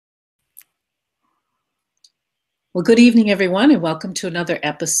Well, good evening, everyone, and welcome to another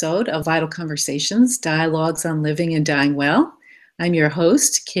episode of Vital Conversations, Dialogues on Living and Dying Well. I'm your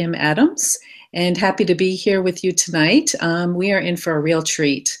host, Kim Adams, and happy to be here with you tonight. We are in for a real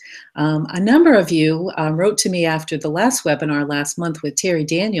treat. A number of you wrote to me after the last webinar last month with Terry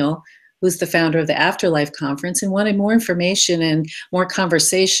Daniel, who's the founder of the Afterlife Conference, and wanted more information and more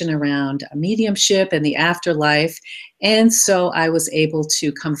conversation around mediumship and the afterlife. And so I was able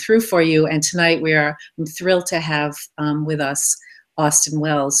to come through for you. And tonight I'm thrilled to have with us Austyn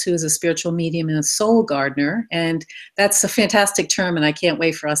Wells, who is a spiritual medium and a soul gardener. And that's a fantastic term, and I can't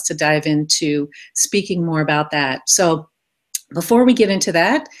wait for us to dive into speaking more about that. So before we get into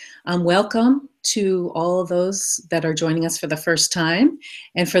that, welcome to all of those that are joining us for the first time.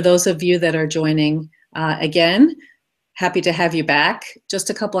 And for those of you that are joining again, happy to have you back. Just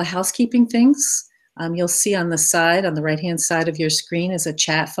a couple of housekeeping things. You'll see on the side, on the right-hand side of your screen is a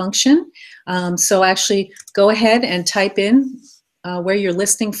chat function. So actually go ahead and type in where you're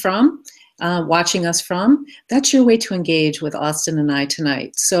listening from, watching us from. That's your way to engage with Austyn and I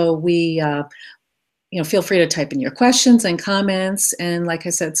tonight. So we feel free to type in your questions and comments. And like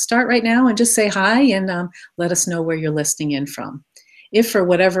I said, start right now and just say hi and let us know where you're listening in from. If for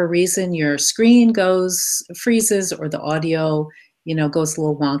whatever reason your screen freezes or the audio goes a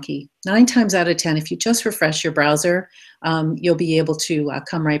little wonky, 9 times out of 10, if you just refresh your browser, you'll be able to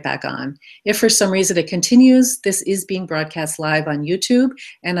come right back on. If for some reason it continues, this is being broadcast live on YouTube,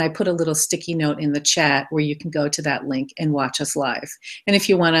 and I put a little sticky note in the chat where you can go to that link and watch us live. And if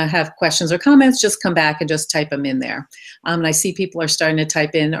you want to have questions or comments, just come back and just type them in there. And I see people are starting to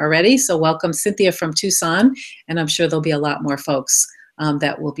type in already, so welcome Cynthia from Tucson, and I'm sure there'll be a lot more folks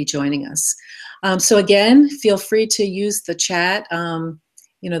that will be joining us. So again, feel free to use the chat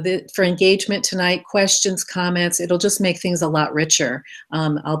for engagement tonight, questions, comments. It'll just make things a lot richer.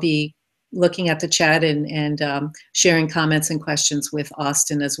 I'll be looking at the chat and sharing comments and questions with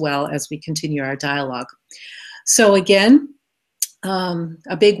Austyn as well as we continue our dialogue. So again,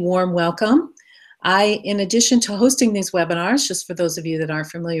 a big warm welcome. In addition to hosting these webinars, just for those of you that aren't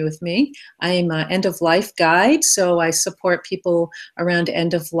familiar with me, I'm an end-of-life guide, so I support people around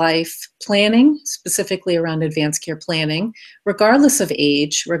end-of-life planning, specifically around advanced care planning, regardless of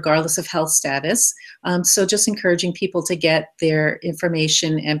age, regardless of health status. So just encouraging people to get their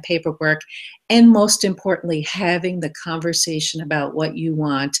information and paperwork, and most importantly, having the conversation about what you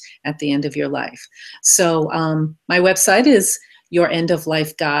want at the end of your life. So my website is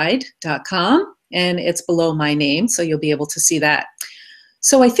yourendoflifeguide.com. And it's below my name, so you'll be able to see that.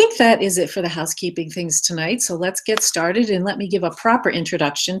 So I think that is it for the housekeeping things tonight. So let's get started, and let me give a proper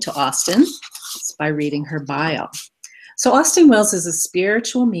introduction to Austyn by reading her bio. So Austyn Wells is a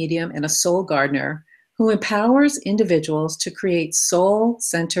spiritual medium and a soul gardener who empowers individuals to create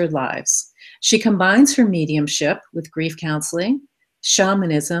soul-centered lives. She combines her mediumship with grief counseling,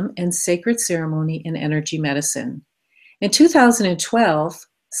 shamanism, and sacred ceremony and energy medicine. In 2012,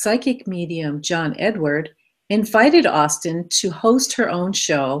 psychic medium John Edward invited Austyn to host her own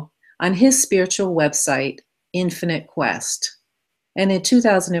show on his spiritual website, Infinite Quest. And in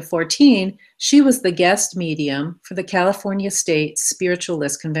 2014, she was the guest medium for the California State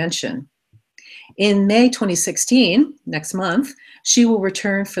Spiritualist Convention. In May 2016, next month, she will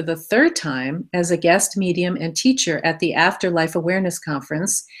return for the 3rd time as a guest medium and teacher at the Afterlife Awareness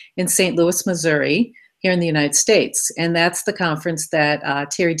Conference in St. Louis, Missouri, here in the United States. And that's the conference that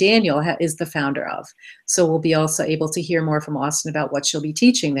Terry Daniel is the founder of. So we'll be also able to hear more from Austyn about what she'll be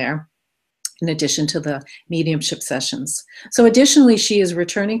teaching there, in addition to the mediumship sessions. So additionally, she is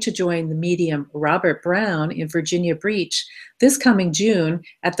returning to join the medium Robert Brown in Virginia Beach this coming June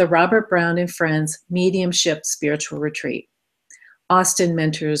at the Robert Brown and Friends Mediumship Spiritual Retreat. Austyn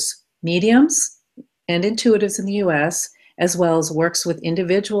mentors mediums and intuitives in the US, as well as works with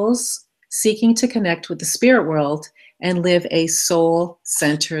individuals seeking to connect with the spirit world and live a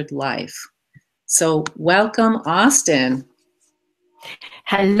soul-centered life. So welcome, Austyn.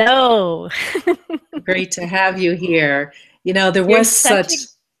 Hello. Great to have you here. You're such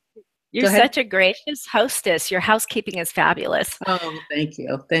a gracious hostess. Your housekeeping is fabulous. Oh, thank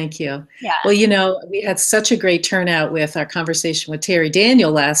you. Thank you. Yeah. Well, we had such a great turnout with our conversation with Terry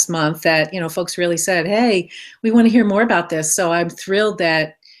Daniel last month that, folks really said, hey, we want to hear more about this. So I'm thrilled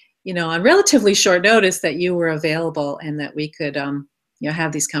that on relatively short notice that you were available and that we could,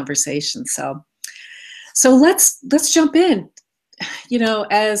 have these conversations. So let's jump in.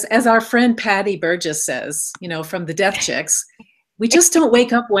 As our friend Patty Burgess says, from the Death Chicks, we just don't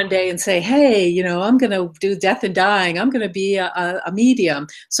wake up one day and say, hey, I'm going to do death and dying. I'm going to be a medium.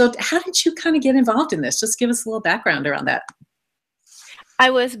 So how did you kind of get involved in this? Just give us a little background around that. I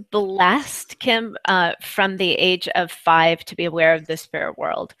was blessed, Kim, from the age of 5 to be aware of the spirit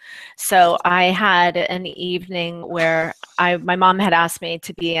world. So I had an evening where my mom had asked me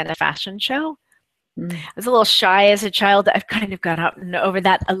to be in a fashion show. Mm. I was a little shy as a child. I've kind of got out and over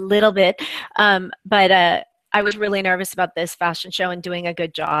that a little bit. But I was really nervous about this fashion show and doing a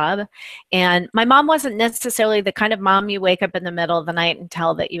good job. And my mom wasn't necessarily the kind of mom you wake up in the middle of the night and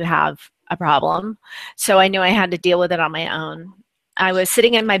tell that you have a problem. So I knew I had to deal with it on my own. I was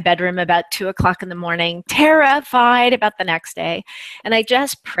sitting in my bedroom about 2 o'clock in the morning, terrified about the next day. And I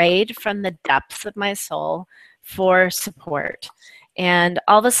just prayed from the depths of my soul for support. And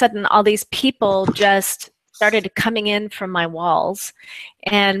all of a sudden, all these people just started coming in from my walls.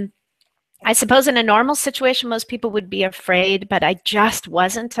 And I suppose in a normal situation, most people would be afraid, but I just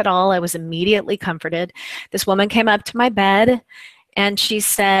wasn't at all. I was immediately comforted. This woman came up to my bed and she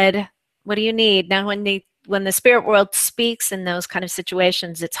said, "What do you need?" Now, when the spirit world speaks in those kind of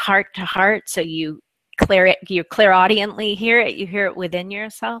situations, it's heart to heart. So you clairaudiently hear it. You hear it within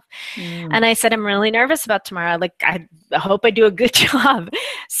yourself. Mm. And I said, "I'm really nervous about tomorrow. Like, I hope I do a good job."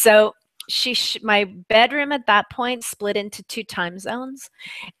 So my bedroom at that point split into 2 time zones.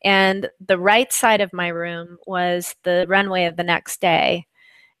 And the right side of my room was the runway of the next day.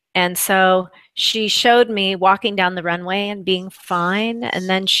 And so she showed me walking down the runway and being fine. And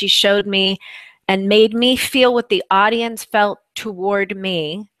then she showed me and made me feel what the audience felt toward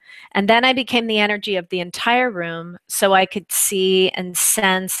me. And then I became the energy of the entire room so I could see and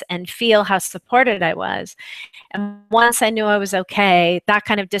sense and feel how supported I was. And once I knew I was okay, that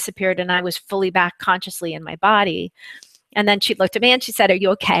kind of disappeared and I was fully back consciously in my body. And then she looked at me and she said, "Are you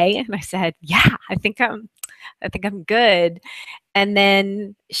okay?" And I said, "Yeah, I think I'm good." And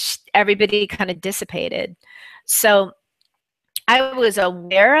then everybody kind of dissipated. So I was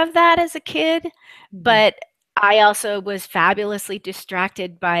aware of that as a kid, Mhm. but I also was fabulously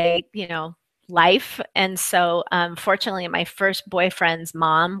distracted by, life. And so, fortunately, my first boyfriend's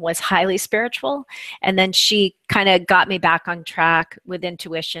mom was highly spiritual. And then she kind of got me back on track with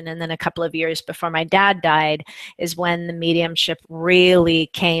intuition. And then a couple of years before my dad died is when the mediumship really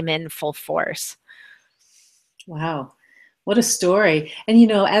came in full force. Wow. What a story. And, you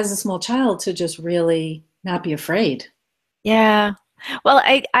know, as a small child, to just really not be afraid. Yeah. Well,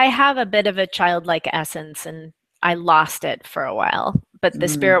 I have a bit of a childlike essence and I lost it for a while. But the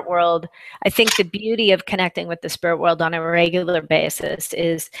Mm. spirit world, I think the beauty of connecting with the spirit world on a regular basis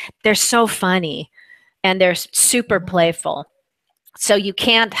is they're so funny and they're super Mm. playful. So you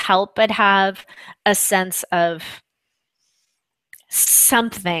can't help but have a sense of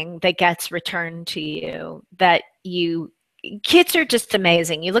something that gets returned to you that kids are just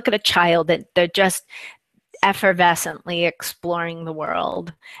amazing. You look at a child and they're just effervescently exploring the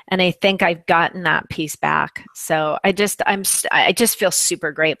world, and I think I've gotten that piece back. So I just feel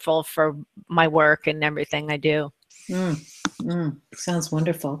super grateful for my work and everything I do. Mm. Mm. Sounds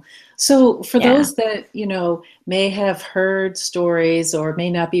wonderful. So, for Yeah. those that, may have heard stories or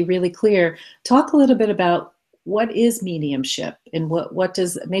may not be really clear, talk a little bit about what is mediumship and what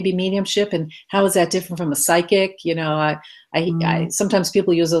does maybe mediumship and how is that different from a psychic? I sometimes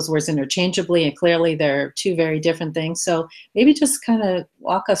people use those words interchangeably, and clearly they're two very different things. So, maybe just kind of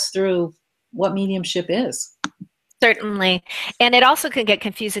walk us through what mediumship is. Certainly. And it also can get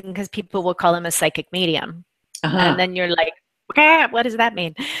confusing because people will call them a psychic medium. And Uh-huh. then you're like, "Ah, what does that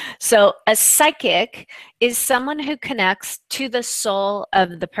mean?" So a psychic is someone who connects to the soul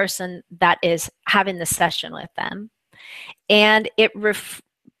of the person that is having the session with them. And it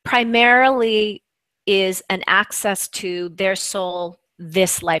primarily is an access to their soul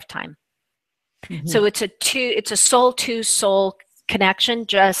this lifetime. Hmm. So it's a soul to soul connection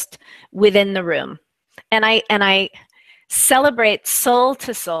just within the room. And I celebrate soul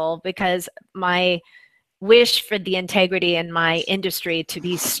to soul because my wish for the integrity in my industry to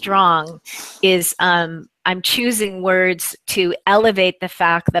be strong is I'm choosing words to elevate the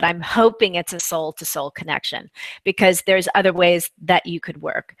fact that I'm hoping it's a soul to soul connection, because there's other ways that you could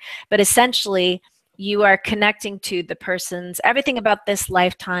work. But essentially, you are connecting to the person's everything about this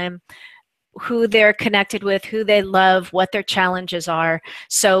lifetime, who they're connected with, who they love, what their challenges are.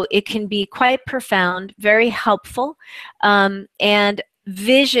 So it can be quite profound, very helpful, and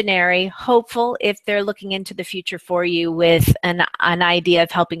visionary, hopeful if they're looking into the future for you with an idea of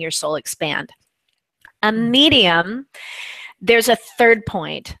helping your soul expand. A medium, there's a third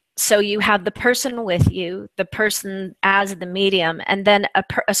point. So you have the person with you, the person as the medium, and then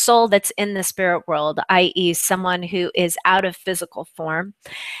a soul that's in the spirit world, i.e., someone who is out of physical form,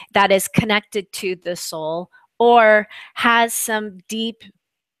 that is connected to the soul or has some deep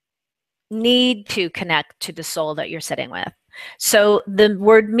need to connect to the soul that you're sitting with. So the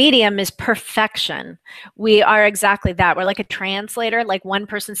word medium is perfection. We are exactly that. We're like a translator, like one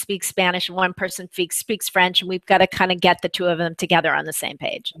person speaks Spanish and one person speaks French, and we've got to kind of get the two of them together on the same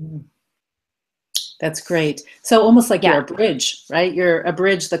page. That's great. So almost like Yeah. you're a bridge, right? You're a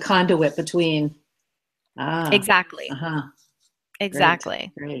bridge, the conduit between. Exactly. Uh-huh.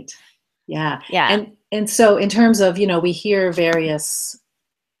 Exactly. Great. Yeah. Yeah. And so in terms of, we hear various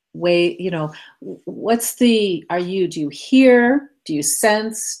way, do you hear, do you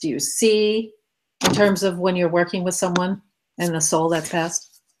sense, do you see in terms of when you're working with someone and the soul that's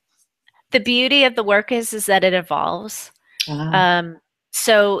passed? The beauty of the work is that it evolves.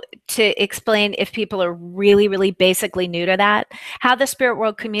 So to explain, if people are really, really basically new to that, how the spirit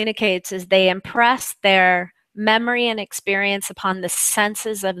world communicates is they impress their memory and experience upon the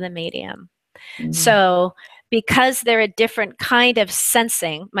senses of the medium. So because they're a different kind of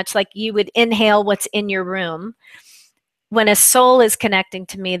sensing, much like you would inhale what's in your room, when a soul is connecting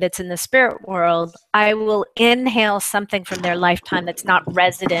to me that's in the spirit world, I will inhale something from their lifetime that's not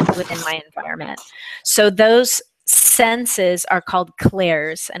resident within my environment. So those senses are called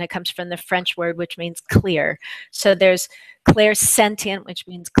clairs, and it comes from the French word which means clear. So there's clairsentient, which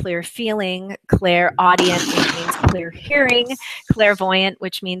means clear feeling, clairaudient, which means clear hearing, clairvoyant,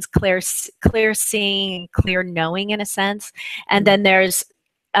 which means clear seeing, clear knowing in a sense. And then there's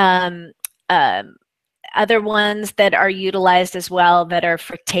other ones that are utilized as well that are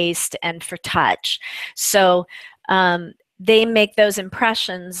for taste and for touch. So they make those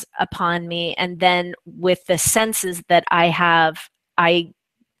impressions upon me, and then with the senses that I have, I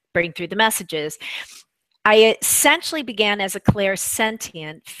bring through the messages. I essentially began as a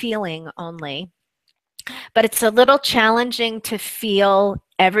clairsentient feeling only, but it's a little challenging to feel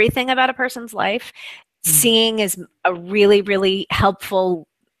everything about a person's life. Seeing is a really, really helpful,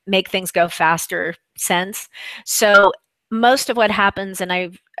 make things go faster sense. So most of what happens,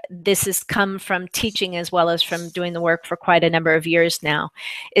 and this has come from teaching as well as from doing the work for quite a number of years now,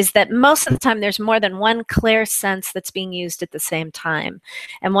 is that most of the time there's more than one clear sense that's being used at the same time.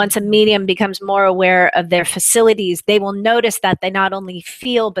 And once a medium becomes more aware of their facilities, they will notice that they not only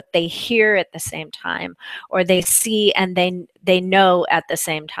feel, but they hear at the same time, or they see and they know at the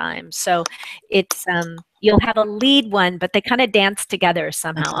same time. So it's you'll have a lead one, but they kind of dance together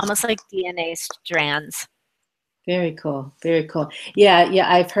somehow, almost like DNA strands. Very cool. Very cool. Yeah.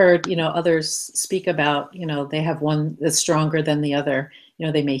 I've heard, others speak about, they have one that's stronger than the other.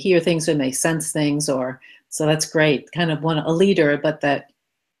 They may hear things and they sense things, so that's great. Kind of a leader, but that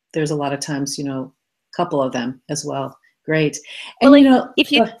there's a lot of times, a couple of them as well. Great. And well,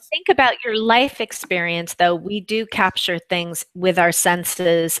 if you think about your life experience, though, we do capture things with our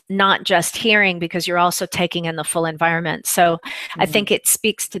senses, not just hearing, because you're also taking in the full environment. So I think it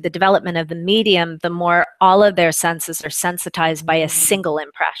speaks to the development of the medium, the more all of their senses are sensitized by a single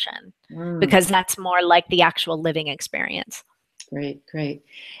impression, because that's more like the actual living experience. Great.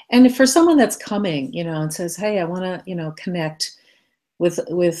 And for someone that's coming, and says, hey, I want to, connect with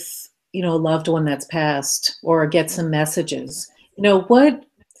a loved one that's passed, or get some messages,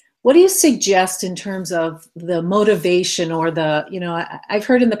 what do you suggest in terms of the motivation, or I've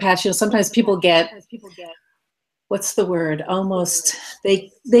heard in the past, sometimes people get, what's the word, almost they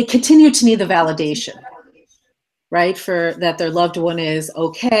continue to need the validation, right, for that their loved one is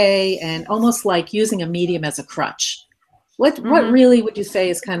okay, and almost like using a medium as a crutch. What really would you say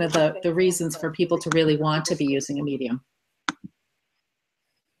is kind of the reasons for people to really want to be using a medium?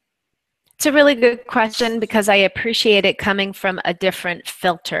 It's a really good question, because I appreciate it coming from a different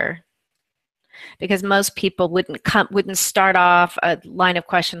filter. Because most people wouldn't start off a line of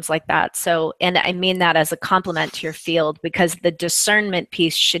questions like that. So, and I mean that as a compliment to your field, because the discernment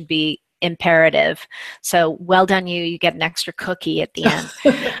piece should be imperative. So, well done, you get an extra cookie at the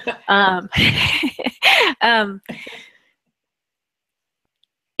end.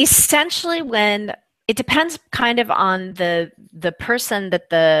 Essentially, when it depends kind of on the person that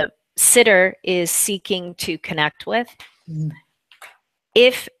the sitter is seeking to connect with.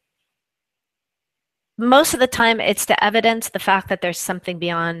 If most of the time it's to evidence the fact that there's something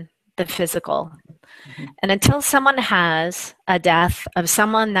beyond the physical. And until someone has a death of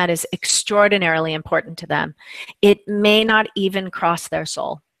someone that is extraordinarily important to them, it may not even cross their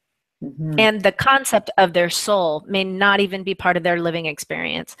soul. And the concept of their soul may not even be part of their living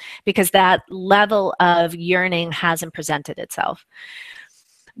experience, because that level of yearning hasn't presented itself.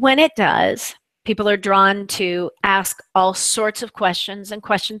 When it does, people are drawn to ask all sorts of questions and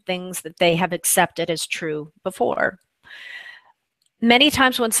question things that they have accepted as true before. Many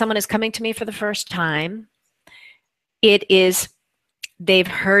times when someone is coming to me for the first time, it is they've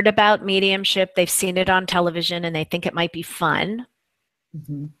heard about mediumship, they've seen it on television, and they think it might be fun.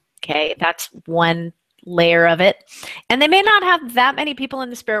 Mm-hmm. Okay, that's one layer of it. And they may not have that many people in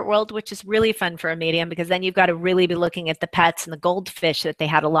the spirit world, which is really fun for a medium, because then you've got to really be looking at the pets and the goldfish that they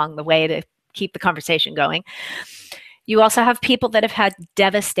had along the way to keep the conversation going. You also have people that have had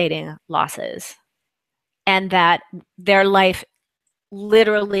devastating losses and that their life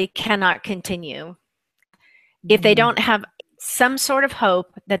literally cannot continue if they don't have some sort of hope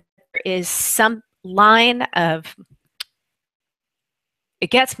that there is some line of, it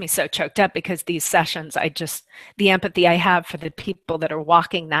gets me so choked up because these sessions, the empathy I have for the people that are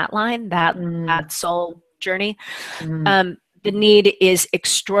walking that line, that soul journey, the need is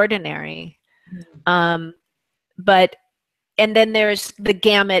extraordinary. And then there's the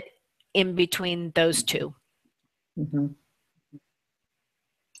gamut in between those two. Mm-hmm.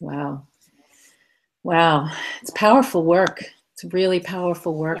 Wow. Wow. It's powerful work. It's really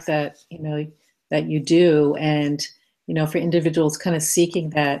powerful work that you do. And, for individuals kind of seeking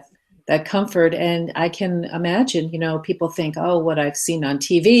that comfort. And I can imagine, people think, oh, what I've seen on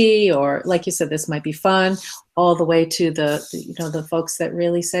TV, or like you said, this might be fun, all the way to the folks that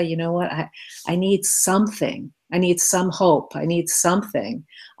really say, you know what, I need something. I need some hope. I need something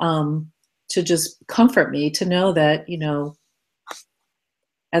to just comfort me, to know that,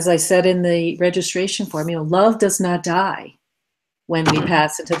 as I said in the registration form, love does not die when we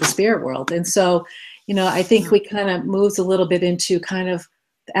pass into the spirit world. And so, I think we kind of moves a little bit into kind of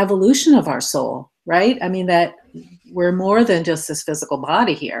the evolution of our soul, right? I mean, that we're more than just this physical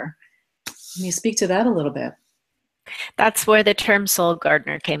body here. Can you speak to that a little bit? That's where the term soul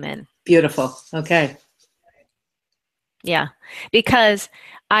gardener came in. Beautiful. Okay. Yeah, because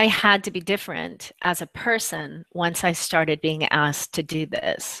I had to be different as a person once I started being asked to do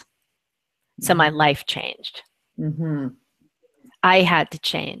this. So my life changed. Mm-hmm. I had to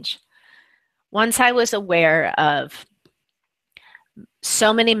change. Once I was aware of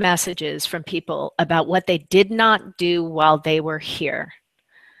so many messages from people about what they did not do while they were here.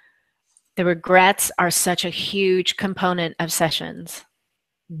 The regrets are such a huge component of sessions.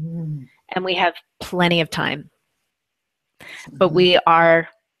 Mm-hmm. And we have plenty of time. But we are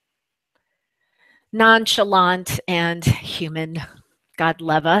nonchalant and human. God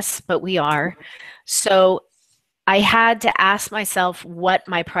love us, but we are. So I had to ask myself what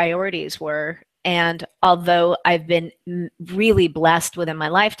my priorities were. And although I've been really blessed within my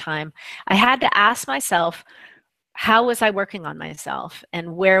lifetime, I had to ask myself, how was I working on myself?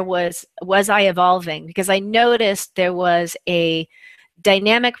 And where was I evolving? Because I noticed there was a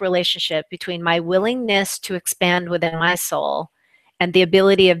dynamic relationship between my willingness to expand within my soul and the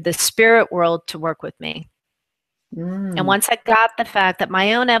ability of the spirit world to work with me. And once I got the fact that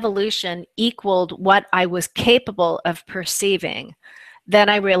my own evolution equaled what I was capable of perceiving, then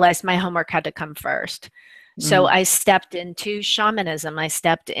I realized my homework had to come first. So I stepped into shamanism. I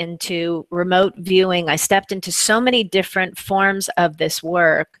stepped into remote viewing. I stepped into so many different forms of this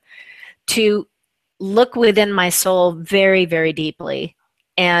work to look within my soul very, very deeply.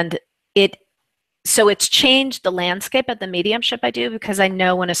 And so it's changed the landscape of the mediumship I do, because I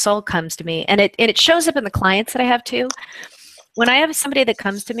know when a soul comes to me, and it shows up in the clients that I have too. When I have somebody that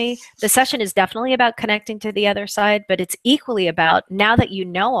comes to me, the session is definitely about connecting to the other side, but it's equally about, now that you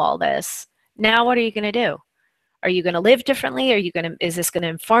know all this, now what are you going to do? Are you going to live differently? Is this going to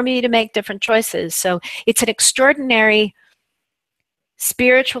inform you to make different choices? So it's an extraordinary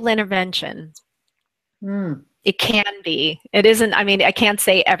spiritual intervention. It can be. It isn't. I mean, I can't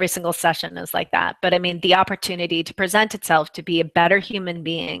say every single session is like that, but I mean, the opportunity to present itself to be a better human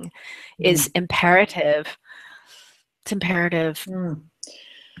being is imperative. It's imperative.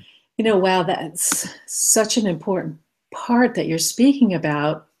 Wow, that's such an important part that you're speaking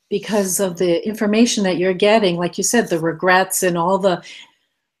about, because of the information that you're getting. Like you said, the regrets and all the,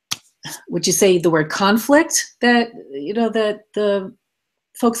 would you say the word conflict that, that the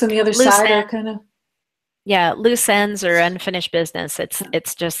folks on the other side are kind of. Yeah, loose ends or unfinished business. It's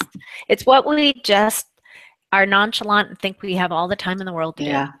what we just are nonchalant and think we have all the time in the world to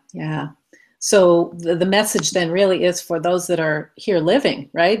do. Yeah. So the message then really is for those that are here living,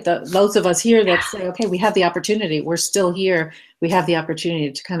 right? Those of us here that say, okay, we have the opportunity. We're still here. We have the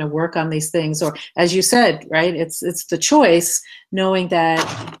opportunity to kind of work on these things. Or as you said, right, it's the choice, knowing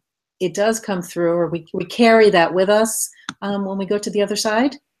that it does come through, or we carry that with us when we go to the other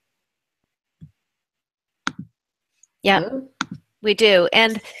side. Yeah, we do.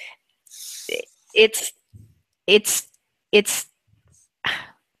 And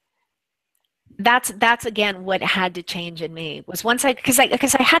that's again what had to change in me, was once because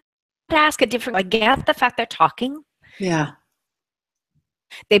I had to ask a different, I get the fact they're talking. Yeah.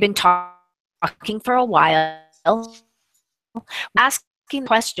 They've been talking for a while, asking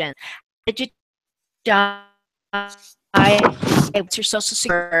questions. Did you die? What's your social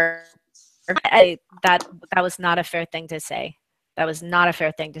security? That was not a fair thing to say. That was not a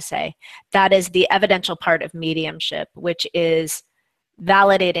fair thing to say. That is the evidential part of mediumship, which is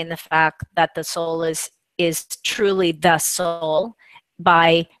validating the fact that the soul is truly the soul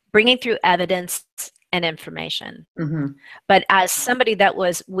by bringing through evidence and information. Mm-hmm. But as somebody that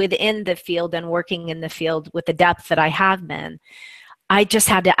was within the field and working in the field with the depth that I have been, I just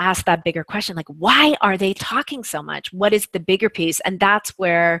had to ask that bigger question, like, why are they talking so much? What is the bigger piece? And that's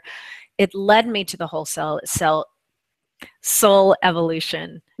where it led me to the whole soul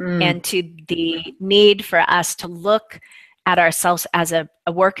evolution and to the need for us to look at ourselves as a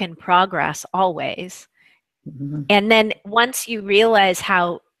work in progress always. Mm-hmm. And then once you realize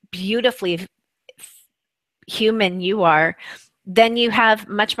how beautifully human you are, then you have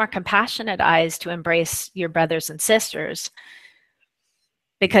much more compassionate eyes to embrace your brothers and sisters,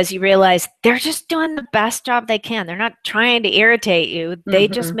 because you realize they're just doing the best job they can. They're not trying to irritate you. They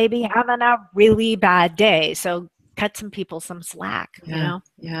just may be having a really bad day. So cut some people some slack, Yeah, you know?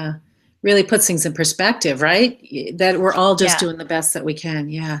 yeah. Really puts things in perspective, right? That we're all just Yeah. doing the best that we can.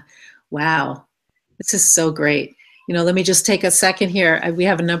 Yeah. Wow. This is so great. Let me just take a second here. We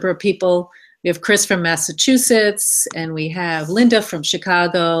have a number of people. We have Chris from Massachusetts, and we have Linda from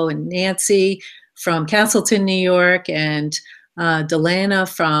Chicago, and Nancy from Castleton, New York, and Delana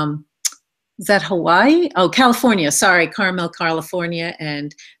from, is that Hawaii? Oh, California. Sorry, Carmel, California,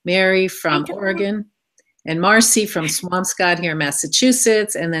 and Mary from Oregon, and Marcy from Swampscott here in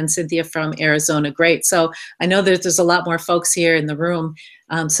Massachusetts, and then Cynthia from Arizona. Great. So I know that there's a lot more folks here in the room.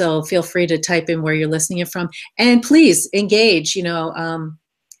 So feel free to type in where you're listening it from. And please engage.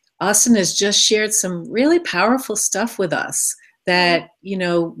 Austyn has just shared some really powerful stuff with us that,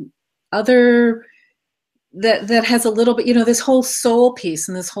 other that has a little bit, this whole soul piece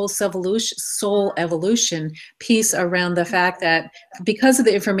and this whole soul evolution piece around the fact that because of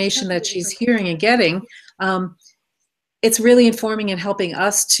the information that she's hearing and getting, it's really informing and helping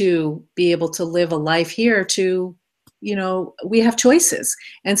us to be able to live a life here to, we have choices.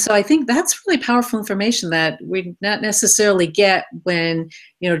 And so I think that's really powerful information that we not necessarily get when,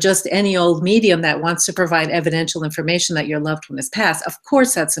 just any old medium that wants to provide evidential information that your loved one has passed. Of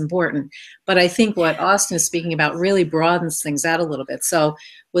course, that's important. But I think what Austyn is speaking about really broadens things out a little bit. So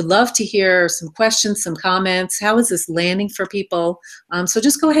would love to hear some questions, some comments. How is this landing for people? So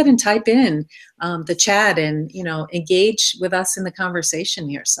just go ahead and type in the chat and, engage with us in the conversation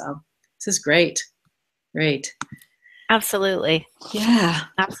here. So this is great. Great. Absolutely. Yeah.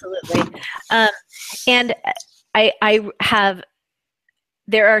 Absolutely. And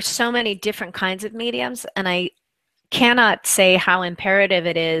there are so many different kinds of mediums, and I cannot say how imperative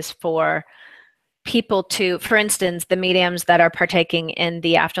it is for people to, for instance, the mediums that are partaking in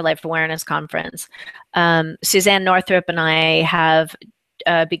the Afterlife Awareness Conference. Suzanne Northrup and I have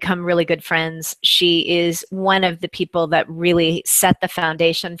become really good friends. She is one of the people that really set the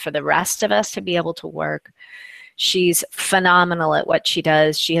foundation for the rest of us to be able to work. She's phenomenal at what she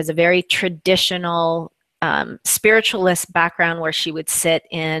does. She has a very traditional spiritualist background where she would sit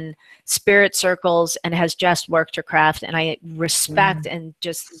in spirit circles and has just worked her craft. And I respect and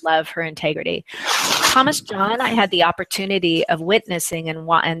just love her integrity. Thomas John, I had the opportunity of witnessing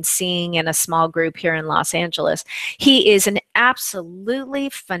and seeing in a small group here in Los Angeles. He is an absolutely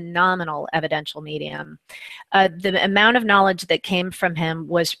phenomenal evidential medium. The amount of knowledge that came from him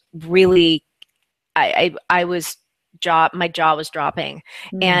was really, my jaw was dropping.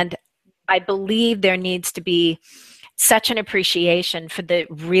 And I believe there needs to be such an appreciation for the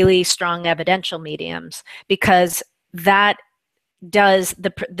really strong evidential mediums, because that does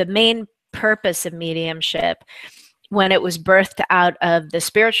the main purpose of mediumship when it was birthed out of the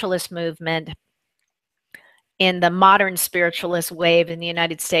spiritualist movement in the modern spiritualist wave in the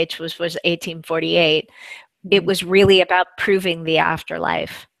United States, was 1848. It was really about proving the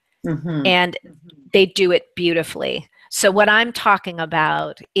afterlife. And they do it beautifully. So what I'm talking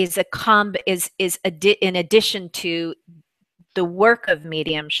about is in addition to the work of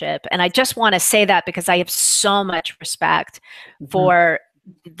mediumship. And I just want to say that because I have so much respect for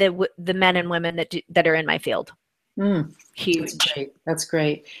the men and women that are in my field. Huge. That's great. That's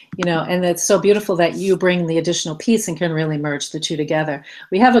great. And it's so beautiful that you bring the additional piece and can really merge the two together.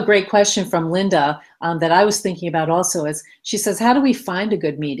 We have a great question from Linda that I was thinking about also. She says, how do we find a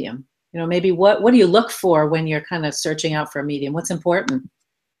good medium? Maybe what do you look for when you're kind of searching out for a medium? What's important?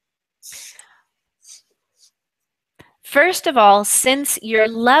 First of all, since your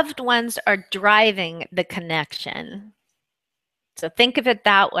loved ones are driving the connection, So think of it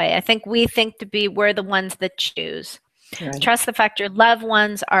that way. I think we're the ones that choose. Right. Trust the fact your loved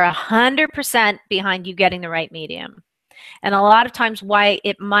ones are 100% behind you getting the right medium. And a lot of times why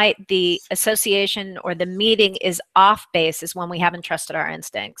the association or the meeting is off base is when we haven't trusted our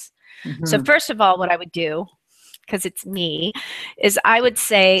instincts. Mm-hmm. So first of all, what I would do, because it's me, is I would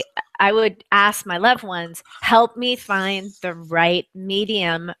ask my loved ones, help me find the right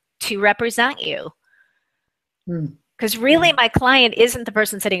medium to represent you. Because really, my client isn't the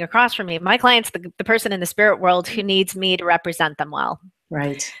person sitting across from me. My client's the person in the spirit world who needs me to represent them well.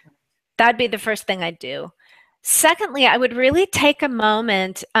 Right. That'd be the first thing I'd do. Secondly, I would really take a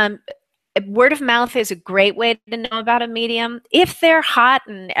moment. Word of mouth is a great way to know about a medium. If they're hot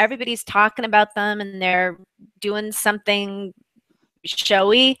and everybody's talking about them and they're doing something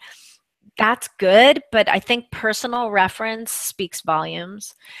showy, that's good, but I think personal reference speaks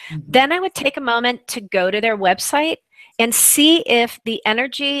volumes. Mm-hmm. Then I would take a moment to go to their website and see if the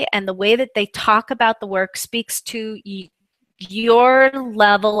energy and the way that they talk about the work speaks to your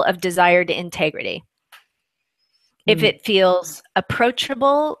level of desired integrity. If it feels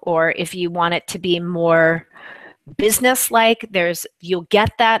approachable, or if you want it to be more business-like, you'll get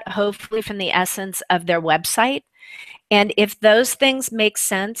that hopefully from the essence of their website. And if those things make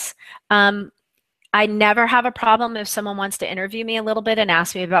sense, I never have a problem if someone wants to interview me a little bit and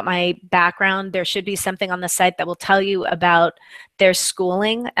ask me about my background. There should be something on the site that will tell you about their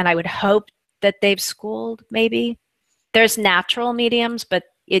schooling, and I would hope that they've schooled, maybe. There's natural mediums, but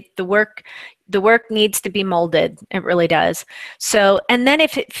the work needs to be molded. It really does. So, and then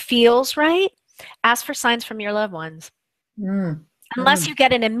if it feels right, ask for signs from your loved ones. Unless you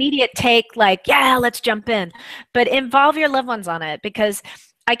get an immediate take like, yeah, let's jump in. But involve your loved ones on it, because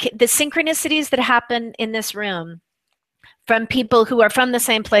the synchronicities that happen in this room from people who are from the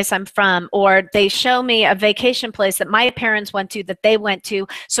same place I'm from, or they show me a vacation place that my parents went to that they went to,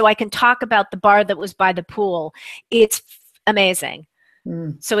 so I can talk about the bar that was by the pool. It's amazing.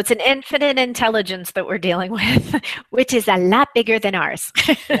 So it's an infinite intelligence that we're dealing with, which is a lot bigger than ours.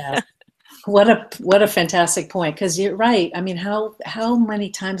 Yeah. What a fantastic point, because you're right. I mean, how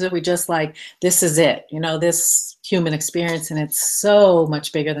many times are we just like, this is it, this human experience, and it's so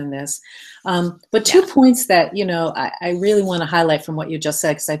much bigger than this. But 2 points that, I really want to highlight from what you just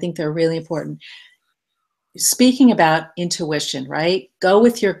said, because I think they're really important. Speaking about intuition, right? Go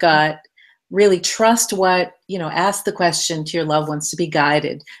with your gut. Really trust ask the question to your loved ones to be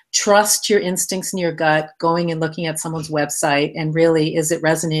guided. Trust your instincts in your gut, going and looking at someone's website, and really, is it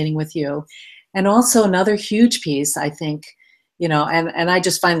resonating with you? And also another huge piece, I think, and I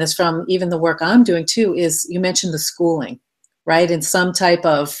just find this from even the work I'm doing too, is you mentioned the schooling, right? In some type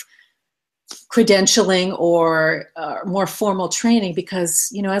of credentialing or more formal training,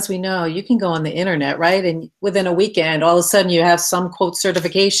 because as we know, you can go on the internet, right, and within a weekend all of a sudden you have some quote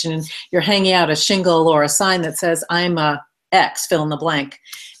certification and you're hanging out a shingle or a sign that says I'm a X, fill in the blank,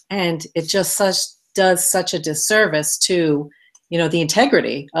 and it just does such a disservice to the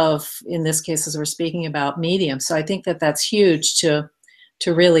integrity of, in this case, as we're speaking about mediums. So I think that that's huge to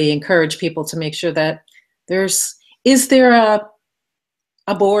really encourage people to make sure that is there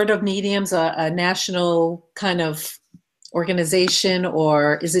a board of mediums, a national kind of organization,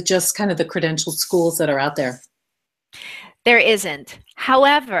 or is it just kind of the credentialed schools that are out there? There isn't.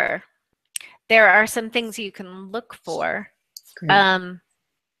 However, there are some things you can look for.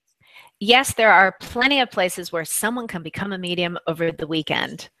 Yes, there are plenty of places where someone can become a medium over the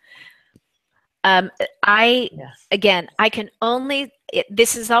weekend. Again, I can only,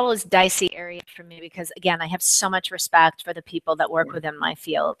 this is always dicey area for me, because again, I have so much respect for the people that work within my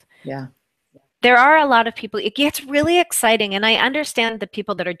field. Yeah. There are a lot of people, it gets really exciting, and I understand the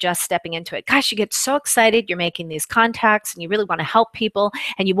people that are just stepping into it. Gosh, you get so excited, you're making these contacts and you really want to help people,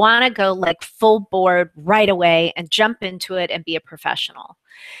 and you want to go like full board right away and jump into it and be a professional.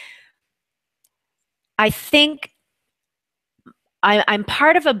 I think I'm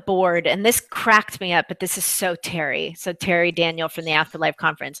part of a board, and this cracked me up, but this is so Terry. So Terry Daniel from the Afterlife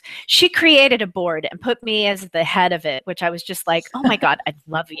Conference, she created a board and put me as the head of it, which I was just like, oh my God, I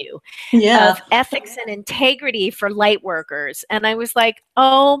love you. Yeah. Of ethics and integrity for light workers. And I was like,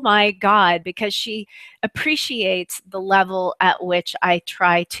 oh my God, because she appreciates the level at which I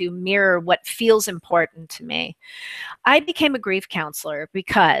try to mirror what feels important to me. I became a grief counselor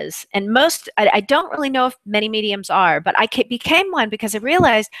because, and I don't really know if many mediums are, but I became one because I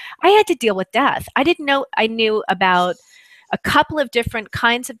realized I had to deal with death. I didn't know, I knew about a couple of different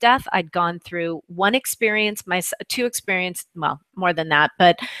kinds of death. I'd gone through one experience, two experiences, well, more than that,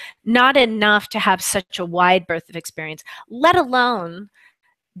 but not enough to have such a wide berth of experience, let alone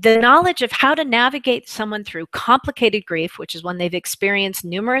the knowledge of how to navigate someone through complicated grief, which is when they've experienced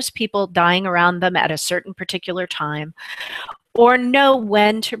numerous people dying around them at a certain particular time, or know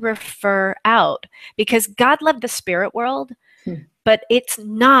when to refer out. Because God loved the spirit world, but it's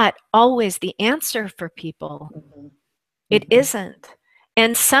not always the answer for people. It isn't.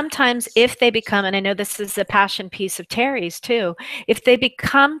 And sometimes if they become, and I know this is a passion piece of Terry's too, if they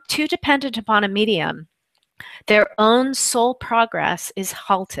become too dependent upon a medium, their own soul progress is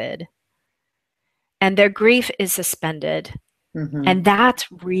halted and their grief is suspended. And that's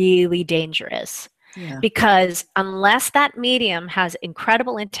really dangerous. Yeah. Because unless that medium has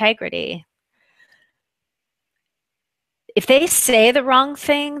incredible integrity, if they say the wrong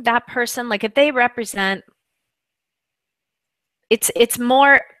thing, that person, like if they represent, it's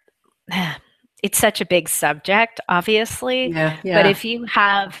more, it's such a big subject, obviously. Yeah. But if you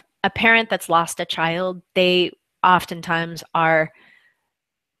have a parent that's lost a child, they oftentimes are,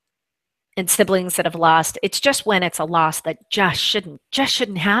 and siblings that have lost, it's just when it's a loss that just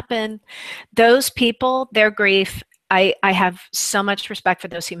shouldn't happen. Those people, their grief, I have so much respect for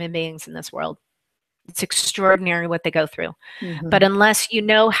those human beings in this world. It's extraordinary what they go through. But unless you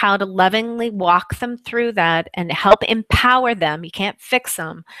know how to lovingly walk them through that and help empower them, you can't fix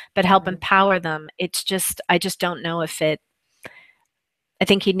them, but help empower them. It's just, I just don't know if it, I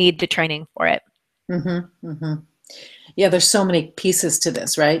think you need the training for it. Yeah, there's so many pieces to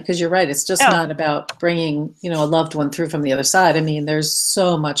this, right? Because you're right. It's just not about bringing, a loved one through from the other side. I mean, there's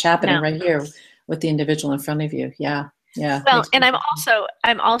so much happening right here with the individual in front of you. Yeah. Yeah. Well, and I'm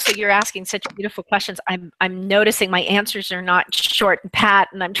also, you're asking such beautiful questions. I'm noticing my answers are not short and pat,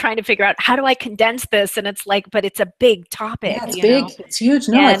 and I'm trying to figure out how do I condense this? And it's like, but it's a big topic. Yeah, it's big. It's huge.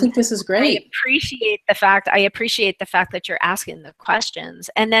 No, I think this is great. I appreciate the fact that you're asking the questions.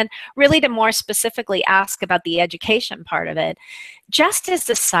 And then really to more specifically ask about the education part of it. Just as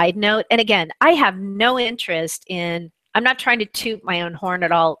a side note, and again, I have no interest in, I'm not trying to toot my own horn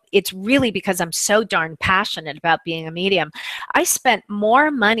at all. It's really because I'm so darn passionate about being a medium. I spent more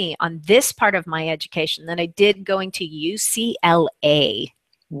money on this part of my education than I did going to UCLA.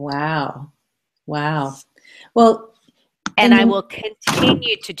 Wow. Wow. Well, and I will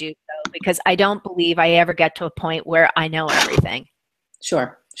continue to do so because I don't believe I ever get to a point where I know everything.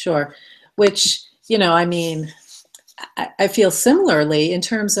 Sure. Which, I mean, I feel similarly in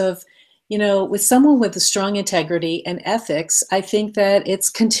terms of, with someone with a strong integrity and ethics, I think that it's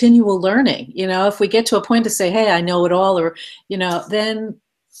continual learning. If we get to a point to say, hey, I know it all, or, then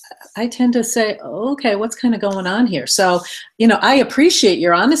I tend to say, okay, what's kind of going on here? So, I appreciate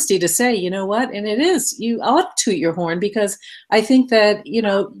your honesty to say, you know what, and it is, you ought to toot your horn because I think that,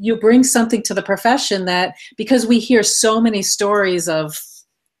 you bring something to the profession that, because we hear so many stories of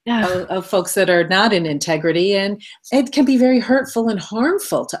folks that are not in integrity, and it can be very hurtful and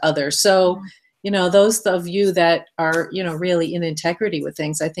harmful to others. So, those of you that are, really in integrity with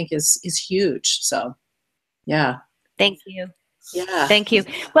things, I think is huge. So, yeah. Thank you. Yeah. Thank you.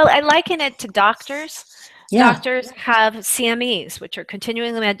 Well, I liken it to doctors. Yeah. Doctors have CMEs, which are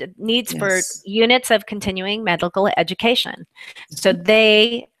continuing needs for units of continuing medical education. So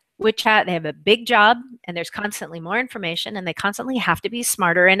they have a big job, and there's constantly more information, and they constantly have to be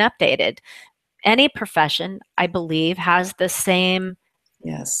smarter and updated. Any profession, I believe, has the same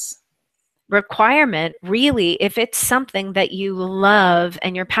requirement, really, if it's something that you love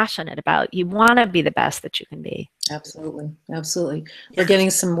and you're passionate about. You want to be the best that you can be. Absolutely. We're getting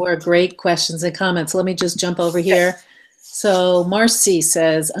some more great questions and comments. Let me just jump over here. So Marcy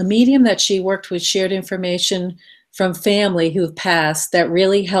says, a medium that she worked with shared information from family who've passed that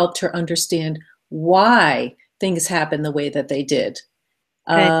really helped her understand why things happened the way that they did,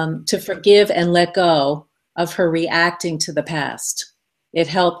 to forgive and let go of her reacting to the past. It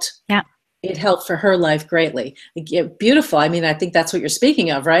helped. Yeah. It helped for her life greatly. Beautiful. I mean, I think that's what you're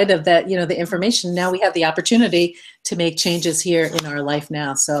speaking of, right? Of that, the information. Now we have the opportunity to make changes here in our life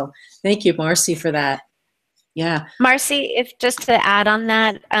now. So thank you, Marcy, for that. Yeah. Marcy, if just to add on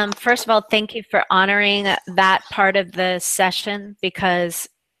that, first of all, thank you for honoring that part of the session, because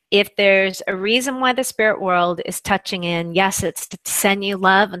if there's a reason why the spirit world is touching in, yes, it's to send you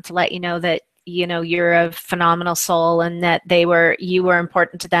love and to let you know that, you're a phenomenal soul and that you were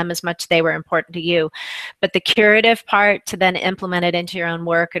important to them as much as they were important to you. But the curative part, to then implement it into your own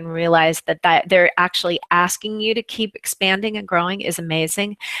work and realize that they're actually asking you to keep expanding and growing, is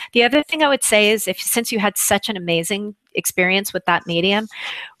amazing. The other thing I would say is, since you had such an amazing experience with that medium,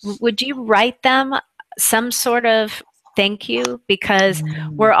 would you write them some sort of thank you? Because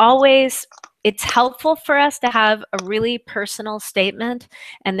we're always it's helpful for us to have a really personal statement,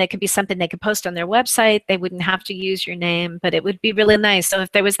 and that could be something they could post on their website. They wouldn't have to use your name, but it would be really nice. So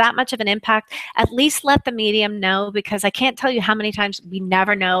if there was that much of an impact, at least let the medium know, because I can't tell you how many times we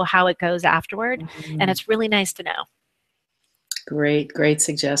never know how it goes afterward, and it's really nice to know. Great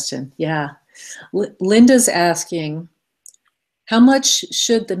suggestion. Yeah. Linda's asking, how much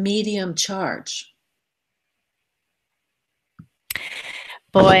should the medium charge?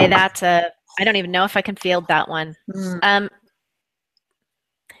 Boy, I don't even know if I can field that one.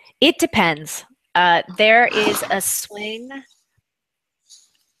 It depends. There is a swing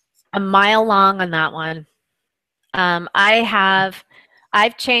a mile long on that one. I've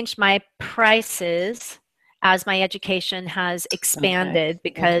changed my prices as my education has expanded,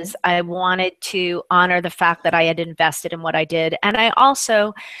 because I wanted to honor the fact that I had invested in what I did. And I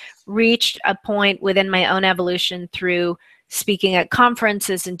also reached a point within my own evolution through speaking at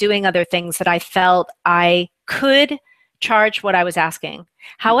conferences and doing other things that I felt I could charge what I was asking.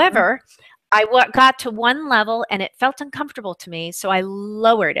 However, I got to one level and it felt uncomfortable to me, so I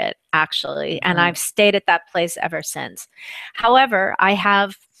lowered it, actually, and I've stayed at that place ever since. However, I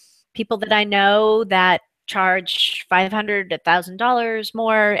have people that I know that charge $500 to $1,000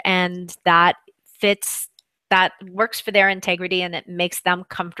 more, and that works for their integrity, and it makes them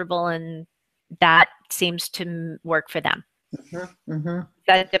comfortable, and that seems to work for them. Is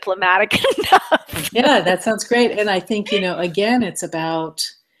that diplomatic enough? Yeah, that sounds great. And I think, again, it's about,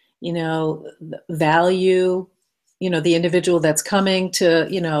 value, the individual that's coming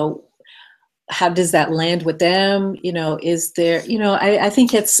to, how does that land with them? Is there, I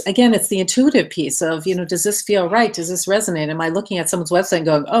think it's the intuitive piece of, does this feel right? Does this resonate? Am I looking at someone's website and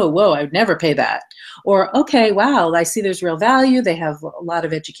going, oh, whoa, I would never pay that? Or, okay, wow, I see there's real value. They have a lot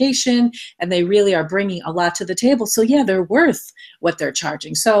of education and they really are bringing a lot to the table. So yeah, they're worth what they're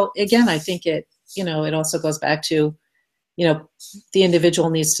charging. So again, I think it also goes back to, the individual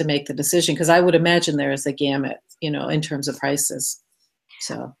needs to make the decision, because I would imagine there is a gamut, in terms of prices.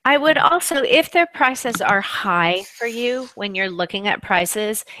 So I would also, if their prices are high for you when you're looking at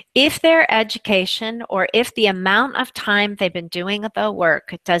prices, if their education or if the amount of time they've been doing the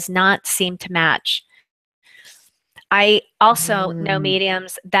work does not seem to match. I also know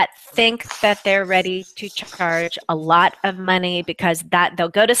mediums that think that they're ready to charge a lot of money because they'll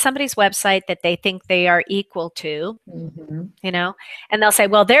go to somebody's website that they think they are equal to, and they'll say,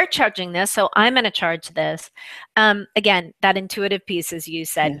 well, they're charging this, so I'm going to charge this. Again, that intuitive piece, as you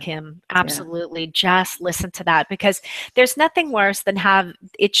said, Kim, absolutely. Just listen to that, because there's nothing worse than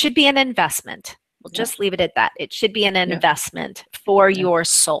it should be an investment. We'll just leave it at that. It should be an investment for your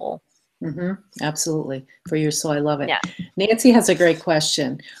soul. Absolutely. For your soul. I love it. Yeah. Nancy has a great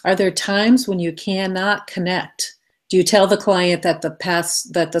question. Are there times when you cannot connect? Do you tell the client that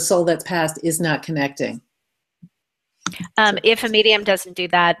the soul that's passed is not connecting? If a medium doesn't do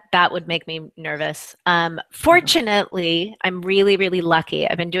that, that would make me nervous. Fortunately, I'm really, really lucky.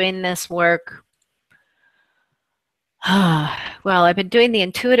 I've been doing this work. Well, I've been doing the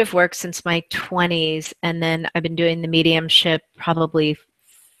intuitive work since my 20s, and then I've been doing the mediumship probably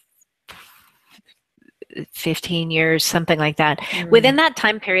 15 years, something like that. Within that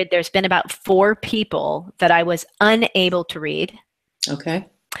time period, there's been about 4 people that I was unable to read. Okay.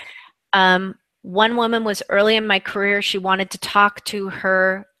 One woman was early in my career. She wanted to talk to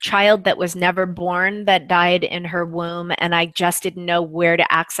her child that was never born, that died in her womb, and I just didn't know where to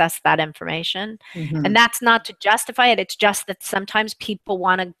access that information. And that's not to justify it. It's just that sometimes people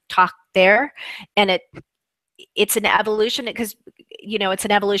want to talk there, and it's an evolution, because it's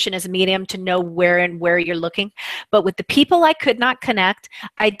an evolution as a medium to know where you're looking. But with the people I could not connect,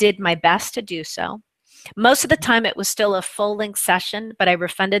 I did my best to do so. Most of the time it was still a full-length session, but I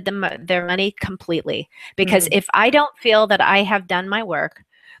refunded them their money completely, because if I don't feel that I have done my work,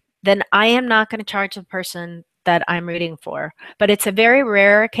 then I am not going to charge the person that I'm reading for. But it's a very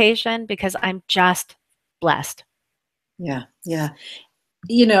rare occasion, because I'm just blessed. Yeah.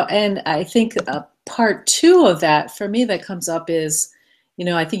 And I think part 2 of that for me that comes up is,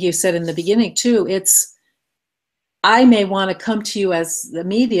 I think you said in the beginning too, I may want to come to you as the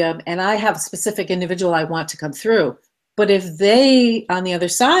medium and I have a specific individual I want to come through. But if they on the other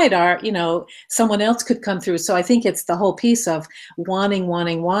side are, someone else could come through. So I think it's the whole piece of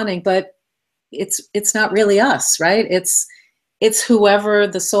wanting, but it's not really us, right? It's whoever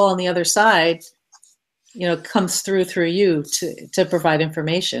the soul on the other side, comes through you to provide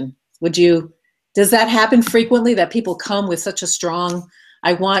information. Does that happen frequently, that people come with such a strong,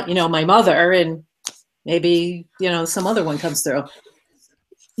 I want, my mother, and maybe, some other one comes through?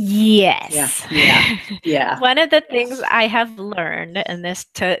 Yes. Yeah. One of the things I have learned, and this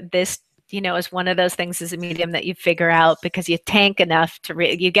is one of those things as a medium that you figure out because you tank enough to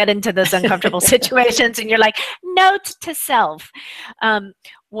you get into those uncomfortable situations and you're like, note to self,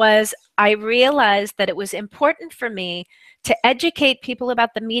 was I realized that it was important for me to educate people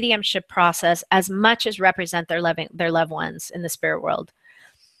about the mediumship process as much as represent their loved ones in the spirit world.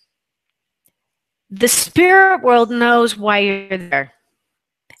 The spirit world knows why you're there.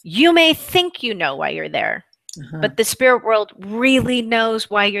 You may think you know why you're there. But the spirit world really knows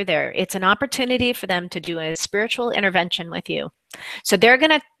why you're there. It's an opportunity for them to do a spiritual intervention with you. So they're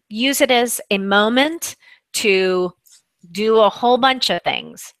going to use it as a moment to do a whole bunch of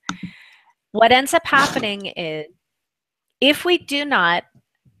things. What ends up happening is if we do not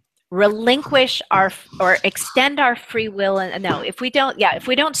relinquish or extend our free will, and no, if we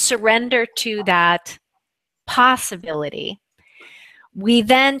don't surrender to that possibility, we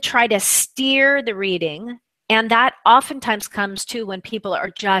then try to steer the reading. And that oftentimes comes too when people are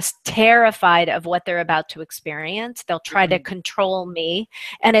just terrified of what they're about to experience. They'll try to control me.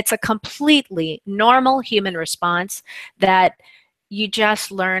 And it's a completely normal human response that you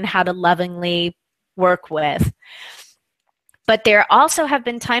just learn how to lovingly work with. But there also have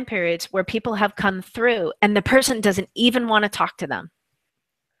been time periods where people have come through and the person doesn't even want to talk to them.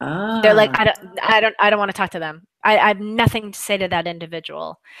 They're like, I don't want to talk to them. I have nothing to say to that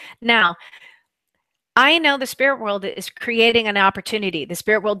individual. Now, I know the spirit world is creating an opportunity. The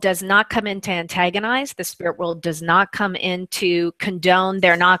spirit world does not come in to antagonize. The spirit world does not come in to condone.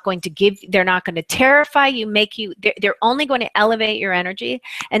 They're not going to terrify you, they're only going to elevate your energy.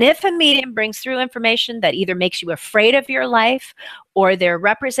 And if a medium brings through information that either makes you afraid of your life or they're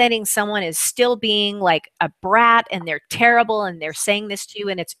representing someone as still being like a brat and they're terrible and they're saying this to you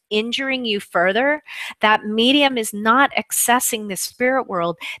and it's injuring you further, that medium is not accessing the spirit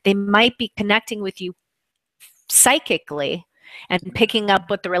world. They might be connecting with you psychically and picking up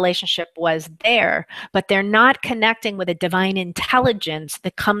what the relationship was there, but they're not connecting with a divine intelligence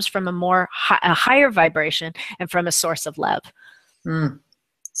that comes from a higher vibration and from a source of love.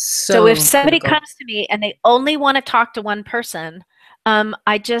 So if somebody comes to me and they only want to talk to one person,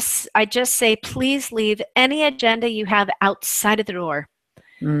 I just say, please leave any agenda you have outside of the door,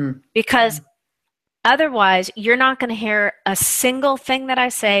 because otherwise, you're not going to hear a single thing that I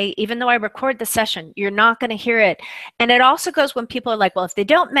say, even though I record the session. You're not going to hear it. And it also goes when people are like, well, if they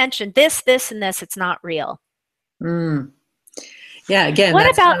don't mention this, this, and this, it's not real. Yeah, again,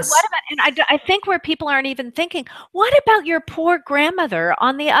 what about, and I think where people aren't even thinking, what about your poor grandmother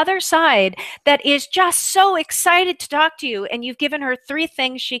on the other side that is just so excited to talk to you and you've given her 3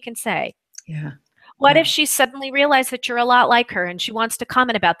 things she can say? Yeah. What if she suddenly realized that you're a lot like her and she wants to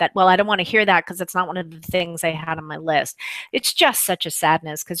comment about that? Well, I don't want to hear that because it's not one of the things I had on my list. It's just such a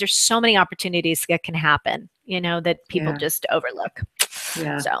sadness because there's so many opportunities that can happen, that people just overlook.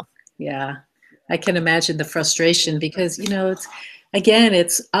 Yeah. So, yeah, I can imagine the frustration because,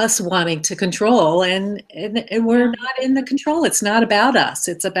 it's us wanting to control and we're not in the control. It's not about us.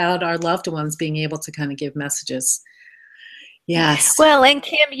 It's about our loved ones being able to kind of give messages. Yes. Well, and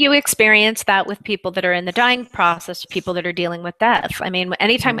Kim, you experience that with people that are in the dying process, people that are dealing with death. I mean,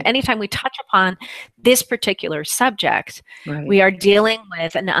 anytime we touch upon this particular subject, we are dealing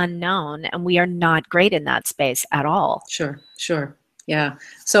with an unknown, and we are not great in that space at all. Sure. Yeah.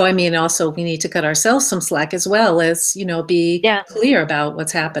 So, also we need to cut ourselves some slack as well as, be clear about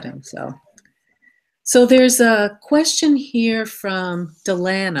what's happening. So there's a question here from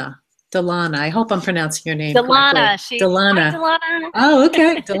Delana. I hope I'm pronouncing your name correctly. Delana. Delana. Oh,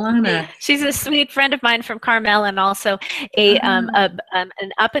 okay. Delana. She's a sweet friend of mine from Carmel and also an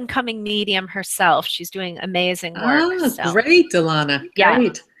up-and-coming medium herself. She's doing amazing work. Great, Delana. Yeah.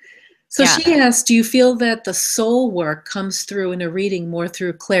 Great. So she asks, do you feel that the soul work comes through in a reading more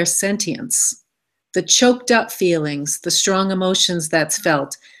through clairsentience? The choked up feelings, the strong emotions that's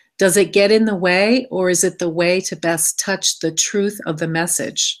felt, does it get in the way, or is it the way to best touch the truth of the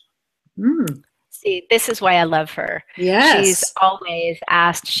message? See, this is why I love her. Yes. She's always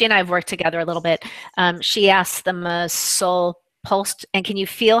asked, she and I have worked together a little bit. She asks the most soul pulsed, and can you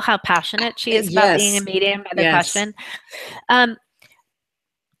feel how passionate she is about being a medium by the question?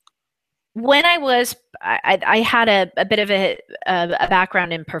 When I had a bit of a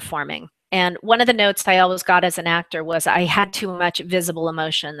background in performing. And one of the notes I always got as an actor was I had too much visible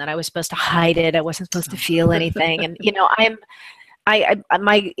emotion, that I was supposed to hide it. I wasn't supposed to feel anything. And,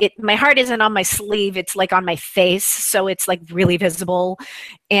 my heart isn't on my sleeve. It's like on my face. So it's like really visible.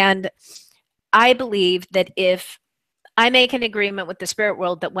 And I believe that if I make an agreement with the spirit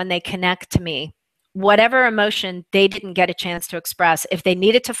world that when they connect to me, whatever emotion they didn't get a chance to express, if they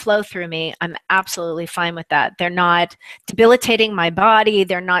needed to flow through me, I'm absolutely fine with that. They're not debilitating my body.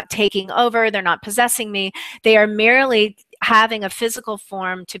 They're not taking over. They're not possessing me. They are merely having a physical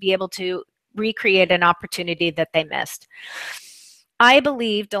form to be able to recreate an opportunity that they missed. I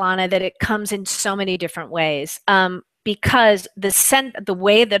believe, Delana, that it comes in so many different ways. Because the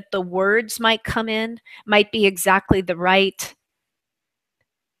way that the words might come in might be exactly the right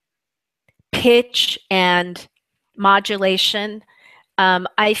pitch and modulation.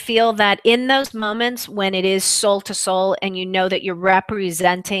 I feel that in those moments when it is soul to soul and you know that you're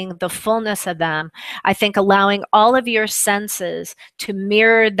representing the fullness of them, I think allowing all of your senses to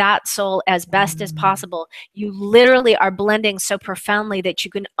mirror that soul as best as possible, you literally are blending so profoundly that you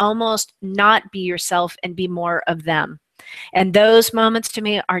can almost not be yourself and be more of them. And those moments to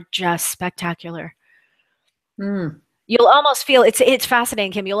me are just spectacular. You'll almost feel, it's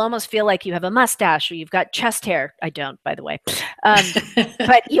fascinating, Kim. You'll almost feel like you have a mustache or you've got chest hair. I don't, by the way.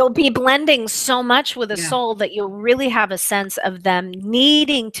 But you'll be blending so much with a soul that you'll really have a sense of them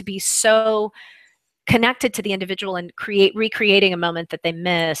needing to be so connected to the individual and recreating a moment that they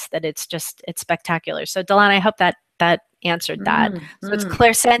miss, that it's spectacular. So Delana, I hope that answered that. So it's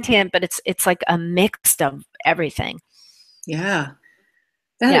clairsentient, but it's like a mix of everything. Yeah.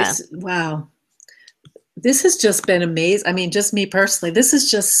 That is, wow. This has just been amazing. I mean, just me personally, this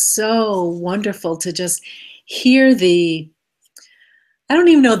is just so wonderful to just hear I don't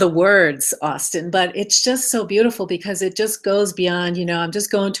even know the words, Austyn, but it's just so beautiful because it just goes beyond, I'm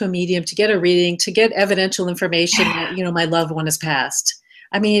just going to a medium to get a reading, to get evidential information that, my loved one has passed.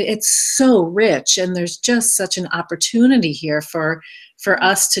 I mean, it's so rich, and there's just such an opportunity here for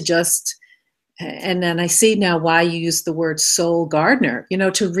us to just, and then I see now why you use the word soul gardener,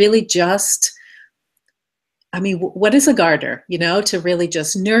 to really just, I mean, what is a gardener? To really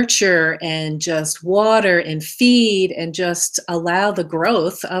just nurture and just water and feed and just allow the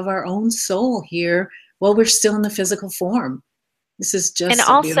growth of our own soul here while we're still in the physical form. This is just and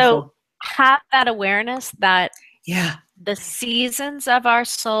so also beautiful. Have that awareness that Yeah, the seasons of our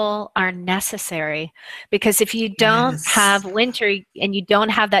soul are necessary, because if you don't have winter and you don't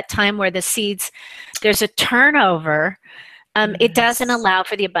have that time where the seeds, there's a turnover. It doesn't allow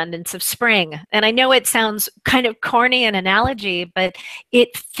for the abundance of spring. And I know it sounds kind of corny an analogy, but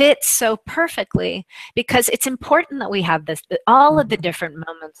it fits so perfectly because it's important that we have all of the different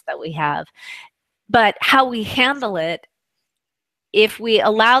moments that we have. But how we handle it, if we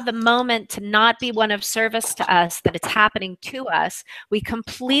allow the moment to not be one of service to us, that it's happening to us, we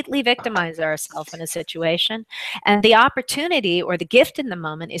completely victimize ourselves in a situation. And the opportunity or the gift in the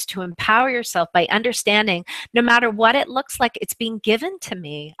moment is to empower yourself by understanding no matter what it looks like, it's being given to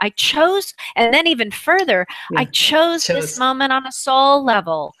me. I chose, and then even further, I chose this moment on a soul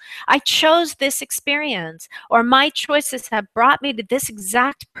level. I chose this experience, or my choices have brought me to this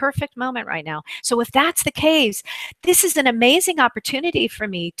exact perfect moment right now. So if that's the case, this is an amazing opportunity for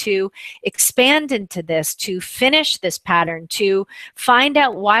me to expand into this, to finish this pattern, to find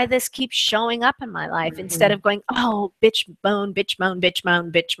out why this keeps showing up in my life, instead of going, oh, bitch moan, bitch moan, bitch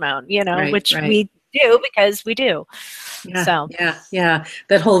moan, bitch moan, which we do because we do. Yeah, so yeah.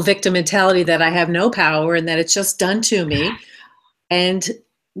 That whole victim mentality that I have no power and that it's just done to me. And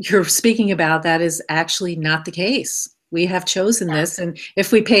you're speaking about that is actually not the case. We have chosen this. And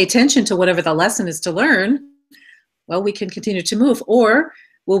if we pay attention to whatever the lesson is to learn, well, we can continue to move. Or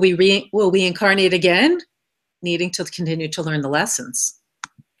will we incarnate again, needing to continue to learn the lessons?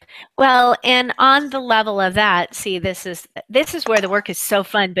 Well, and on the level of that, see, this is where the work is so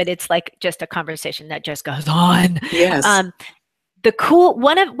fun, but it's like just a conversation that just goes on. Yes.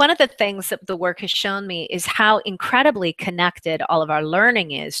 One of the things that the work has shown me is how incredibly connected all of our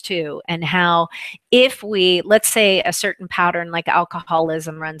learning is too, and how if we, let's say a certain pattern like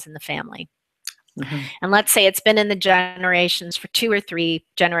alcoholism runs in the family, and let's say it's been in the generations for 2 or 3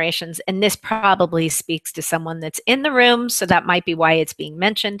 generations, and this probably speaks to someone that's in the room, so that might be why it's being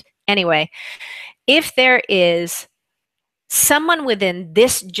mentioned. Anyway, if there is someone within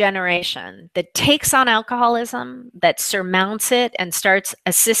this generation that takes on alcoholism, that surmounts it and starts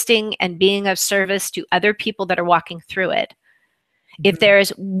assisting and being of service to other people that are walking through it, if there is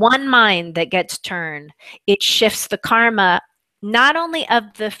one mind that gets turned, it shifts the karma not only of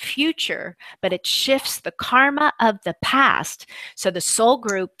the future, but it shifts the karma of the past. So the soul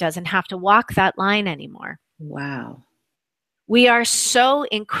group doesn't have to walk that line anymore. Wow. We are so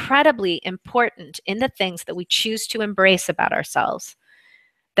incredibly important in the things that we choose to embrace about ourselves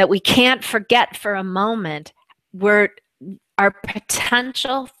that we can't forget for a moment our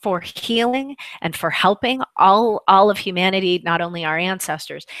potential for healing and for helping all of humanity, not only our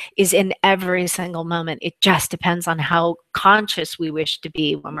ancestors, is in every single moment. It just depends on how conscious we wish to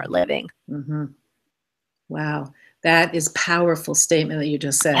be when we're living. Mm-hmm. Wow. That is a powerful statement that you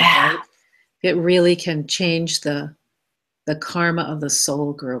just said, Yeah. right? It really can change the karma of the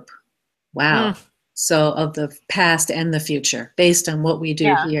soul group. Wow. So of the past and the future, based on what we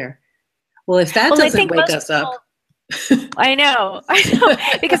do here. Well, if that Well, I doesn't think wake us people, up. I know,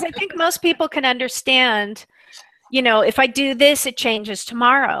 because I think most people can understand, if I do this, it changes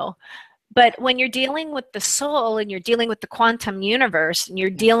tomorrow. But when you're dealing with the soul and you're dealing with the quantum universe and you're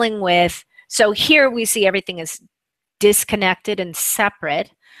dealing with, so here we see everything as disconnected and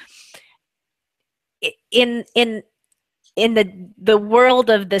separate. In the world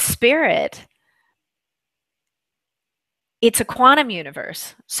of the spirit, it's a quantum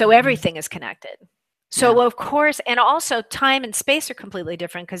universe, so everything is connected. So of course, and also time and space are completely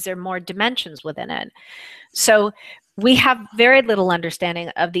different because there are more dimensions within it. So we have very little understanding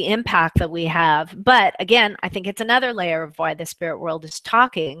of the impact that we have. But again, I think it's another layer of why the spirit world is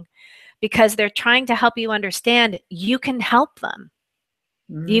talking, because they're trying to help you understand you can help them.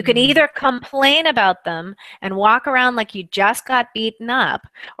 You can either complain about them and walk around like you just got beaten up,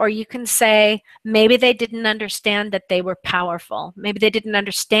 or you can say, maybe they didn't understand that they were powerful. Maybe they didn't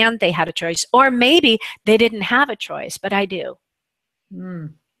understand they had a choice, or maybe they didn't have a choice, but I do.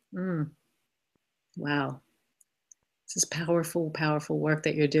 Wow. This is powerful, powerful work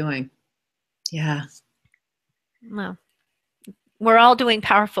that you're doing. Yeah. Well, we're all doing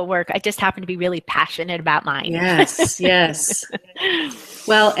powerful work. I just happen to be really passionate about mine. Yes, yes.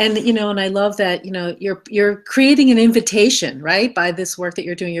 Well, and and I love that, you're creating an invitation, right? By this work that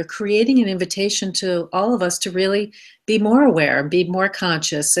you're doing, you're creating an invitation to all of us to really be more aware and be more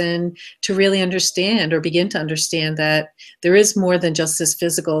conscious, and to really understand or begin to understand that there is more than just this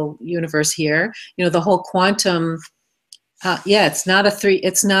physical universe here. The whole quantum it's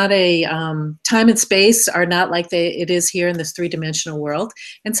not time and space are not like it is here in this three-dimensional world.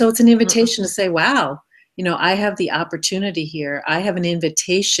 And so it's an invitation to say, wow, I have the opportunity here. I have an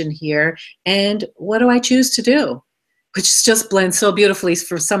invitation here. And what do I choose to do? Which just blends so beautifully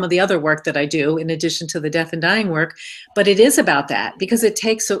for some of the other work that I do, in addition to the death and dying work. But it is about that, because it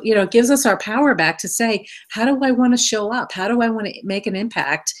gives us our power back to say, how do I want to show up? How do I want to make an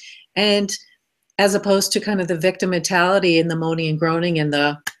impact? And as opposed to kind of the victim mentality and the moaning and groaning and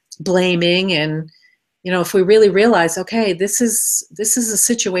the blaming. And, if we really realize, okay, this is a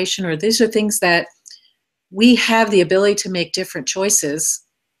situation, or these are things that we have the ability to make different choices,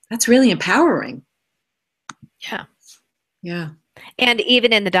 that's really empowering. Yeah. Yeah. And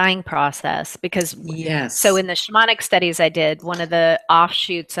even in the dying process, because yes. So in the shamanic studies I did, one of the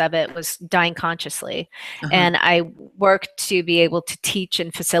offshoots of it was dying consciously. And I worked to be able to teach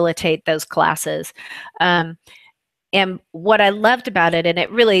and facilitate those classes. And what I loved about it, and it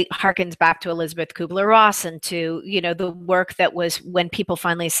really harkens back to Elizabeth Kubler-Ross and to, the work that was when people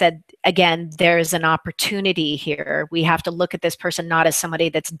finally said, again, there's an opportunity here. We have to look at this person not as somebody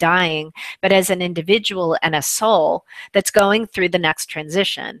that's dying, but as an individual and a soul that's going through the next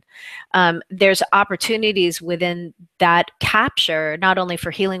transition. There's opportunities within that capture, not only for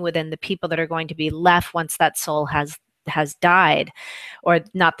healing within the people that are going to be left once that soul has died, or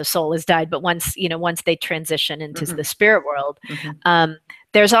not the soul has died, but once they transition into the spirit world,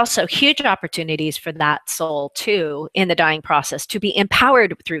 there's also huge opportunities for that soul too in the dying process to be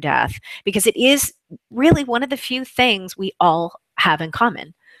empowered through death, because it is really one of the few things we all have in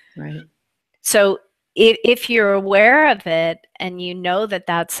common. Right. So if you're aware of it and you know that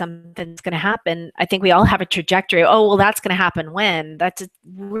that's something that's going to happen, I think we all have a trajectory. Oh, well, that's going to happen when? That's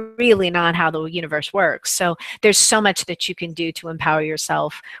really not how the universe works. So there's so much that you can do to empower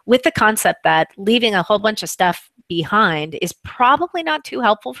yourself with the concept that leaving a whole bunch of stuff behind is probably not too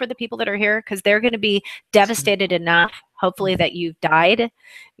helpful for the people that are here, because they're going to be devastated enough, hopefully, that you've died.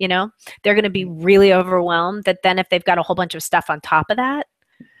 They're going to be really overwhelmed that then if they've got a whole bunch of stuff on top of that,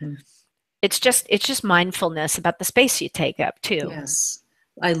 it's just mindfulness about the space you take up too. Yes.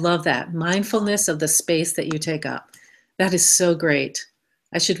 I love that. Mindfulness of the space that you take up. That is so great.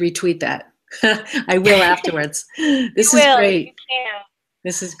 I should retweet that. I will afterwards. This is great. You can.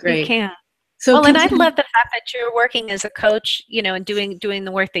 This is great. You can. So well, and I love the fact that you're working as a coach, and doing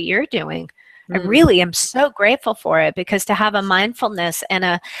the work that you're doing. I really am so grateful for it, because to have a mindfulness and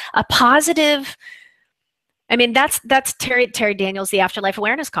a positive, I mean, that's Terry Daniels, the Afterlife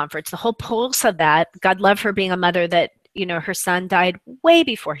Awareness Conference. The whole pulse of that, God love her being a mother that, her son died way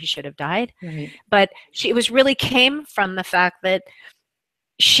before he should have died. Right. But it was really came from the fact that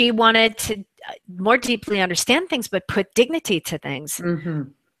she wanted to more deeply understand things, but put dignity to things. Mm-hmm.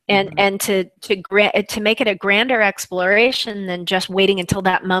 And to make it a grander exploration than just waiting until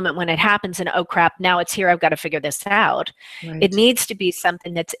that moment when it happens and, oh crap, now it's here, I've got to figure this out. Right. It needs to be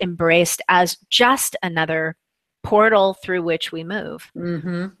something that's embraced as just another portal through which we move. Mm-hmm.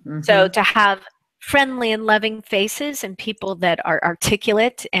 Mm-hmm. So to have friendly and loving faces and people that are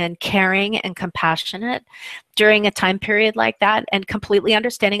articulate and caring and compassionate during a time period like that, and completely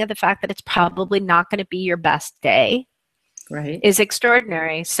understanding of the fact that it's probably not going to be your best day, right, is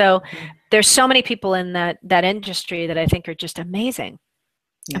extraordinary. So there's so many people in that industry that I think are just amazing.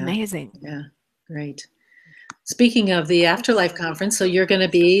 Yeah. Amazing. Yeah, great. Speaking of the Afterlife Conference, so you're going to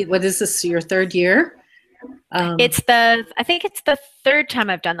be, what is this, your third year? I think it's the third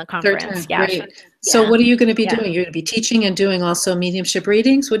time I've done the conference. Third time, Yeah. great. So what are you going to be Yeah. doing? You're going to be teaching and doing also mediumship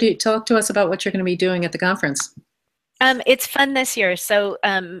readings. What do you talk to us about what you're going to be doing at the conference? It's fun this year. So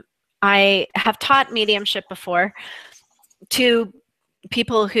I have taught mediumship before to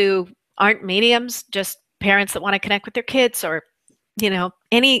people who aren't mediums, just parents that want to connect with their kids, or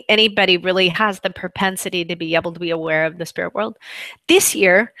anybody really has the propensity to be able to be aware of the spirit world. This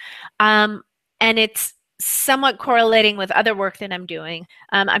year, and it's somewhat correlating with other work that I'm doing,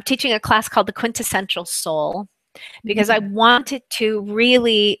 I'm teaching a class called The Quintessential Soul, because I wanted to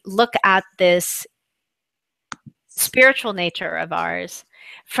really look at this spiritual nature of ours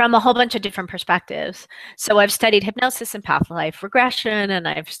from a whole bunch of different perspectives. So I've studied hypnosis and past life regression, and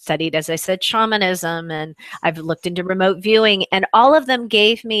I've studied, as I said, shamanism, and I've looked into remote viewing, and all of them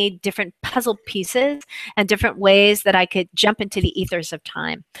gave me different puzzle pieces and different ways that I could jump into the ethers of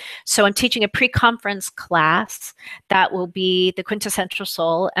time. So I'm teaching a pre-conference class that will be The Quintessential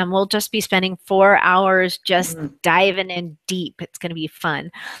Soul, and we'll just be spending 4 hours just diving in deep. It's going to be fun.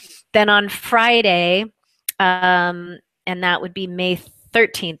 Then on Friday, and that would be May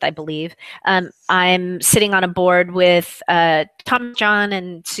 13th, I believe. I'm sitting on a board with Tom, John,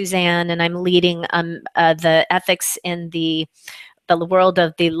 and Suzanne, and I'm leading the ethics in the world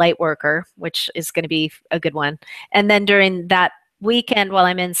of the light worker, which is going to be a good one. And then during that weekend, while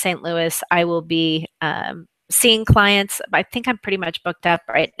I'm in St. Louis, I will be seeing clients. I think I'm pretty much booked up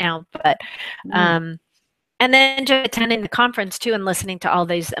right now, but and then just attending the conference too, and listening to all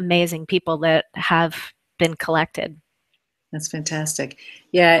these amazing people that have been collected. That's fantastic.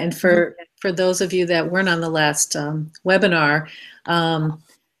 Yeah, and for those of you that weren't on the last webinar,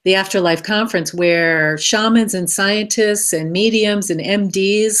 the Afterlife Conference, where shamans and scientists and mediums and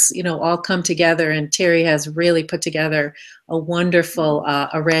MDs, all come together, and Terry has really put together a wonderful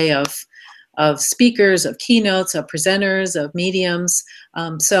array of speakers, of keynotes, of presenters, of mediums.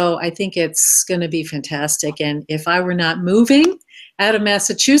 So I think it's going to be fantastic. And if I were not moving out of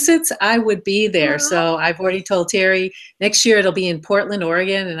Massachusetts, I would be there. So I've already told Terry next year it'll be in Portland,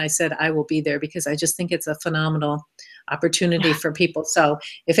 Oregon. And I said I will be there because I just think it's a phenomenal opportunity for people. So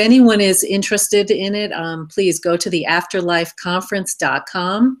if anyone is interested in it, please go to the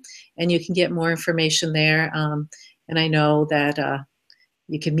afterlifeconference.com and you can get more information there. And I know that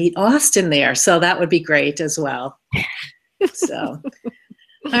you can meet Austyn there. So that would be great as well. So,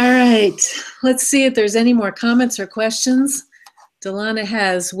 all right. Let's see if there's any more comments or questions. Delana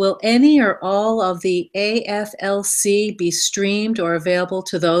has, will any or all of the AFLC be streamed or available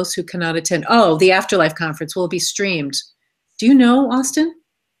to those who cannot attend? Oh, the Afterlife Conference will be streamed. Do you know, Austyn?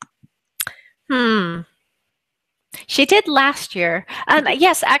 She did last year.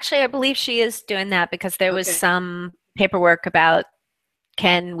 Yes, actually, I believe she is doing that because there was some paperwork about,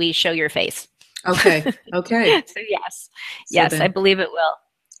 can we show your face? Okay. Okay. So yes, I believe it will.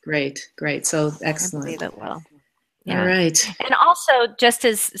 Great. So excellent. I believe it will. Yeah. All right. And also, just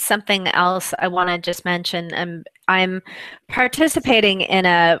as something else I want to just mention, I'm participating in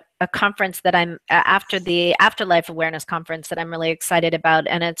a conference that I'm after the Afterlife Awareness Conference that I'm really excited about,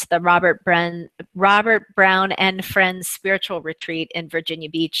 and it's the Robert Brown and Friends Spiritual Retreat in Virginia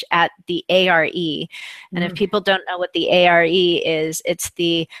Beach at the ARE. And if people don't know what the ARE is, it's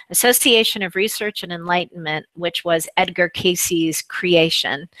the Association of Research and Enlightenment, which was Edgar Cayce's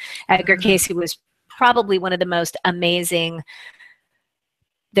creation. Edgar Cayce was probably one of the most amazing.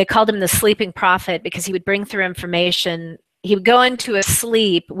 They called him the sleeping prophet because he would bring through information. He would go into a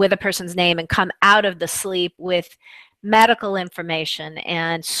sleep with a person's name and come out of the sleep with medical information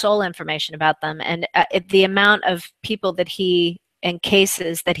and soul information about them. And the amount of people that and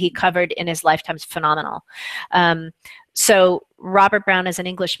cases that he covered in his lifetime is phenomenal. So Robert Brown is an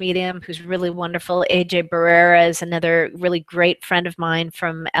English medium who's really wonderful. AJ Barrera is another really great friend of mine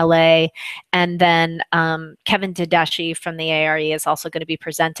from LA. And then Kevin Tedeschi from the ARE is also going to be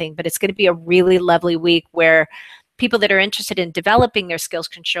presenting. But it's going to be a really lovely week where people that are interested in developing their skills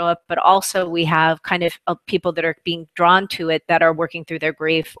can show up, but also we have kind of people that are being drawn to it that are working through their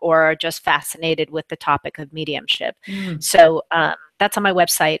grief or are just fascinated with the topic of mediumship. So that's on my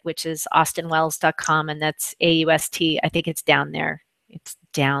website, which is austynwells.com, and that's AUST. I think it's down there. It's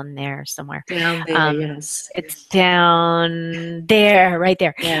down there somewhere. Down there, yes. It's down there, right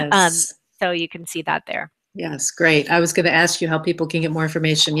there. Yes. So you can see that there. Yes, great. I was going to ask you how people can get more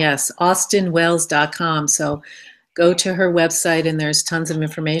information. Yes, austynwells.com. So go to her website and there's tons of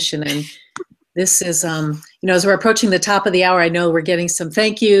information. And this is, as we're approaching the top of the hour, I know we're getting some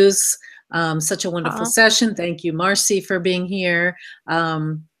thank yous. Such a wonderful session. Thank you, Marcy, for being here.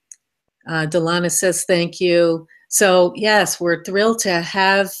 Delana says thank you. So yes, we're thrilled to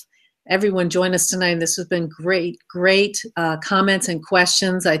have everyone join us tonight. And this has been great comments and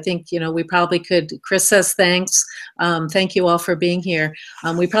questions. I think, we probably could, Chris says thanks. Thank you all for being here.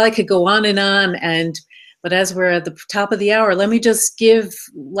 We probably could go on and on, but as we're at the top of the hour, let me just give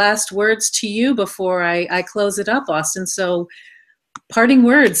last words to you before I close it up, Austyn. So parting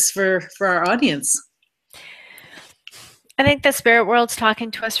words for our audience. I think the spirit world's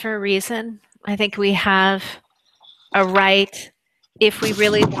talking to us for a reason. I think we have a right, if we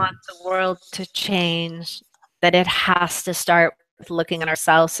really want the world to change, that it has to start with looking at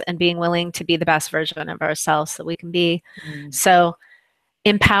ourselves and being willing to be the best version of ourselves that we can be. So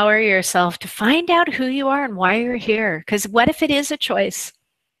empower yourself to find out who you are and why you're here. Because what if it is a choice?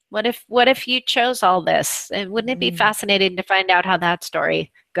 What if you chose all this? And wouldn't it be fascinating to find out how that story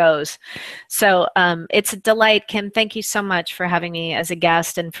goes? So it's a delight, Kim. Thank you so much for having me as a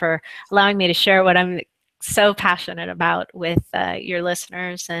guest and for allowing me to share what I'm so passionate about with your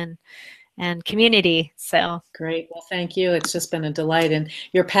listeners and community. So great. Well, thank you. It's just been a delight, and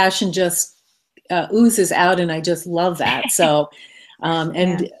your passion just oozes out, and I just love that. So,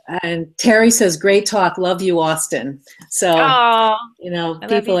 and Terry says, "Great talk. Love you, Austyn." So,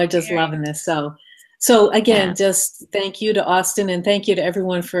 people are just loving this. So again, just thank you to Austyn, and thank you to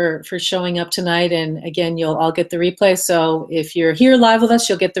everyone for showing up tonight. And again, you'll all get the replay. So if you're here live with us,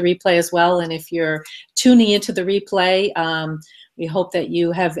 you'll get the replay as well. And if you're tuning into the replay, we hope that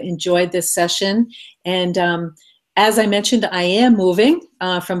you have enjoyed this session. And as I mentioned, I am moving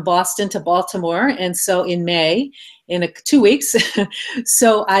from Boston to Baltimore. And so in May, in 2 weeks,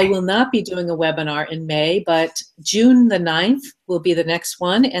 so I will not be doing a webinar in May, but June the 9th will be the next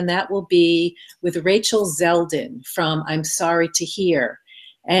one. And that will be with Rachel Zeldin from I'm Sorry to Hear.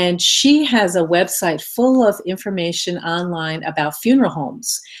 And she has a website full of information online about funeral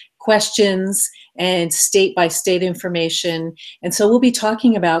homes, questions, and state-by-state information. And so we'll be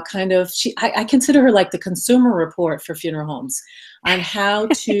talking about I consider her like the consumer report for funeral homes on how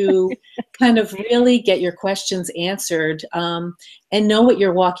to kind of really get your questions answered and know what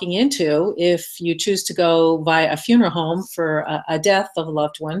you're walking into if you choose to go via a funeral home for a death of a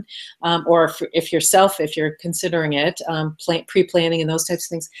loved one, or if you're considering it, pre-planning and those types of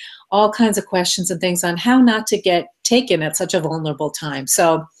things, all kinds of questions and things on how not to get taken at such a vulnerable time.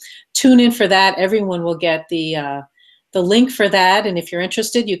 So tune in for that. Everyone will get the link for that. And if you're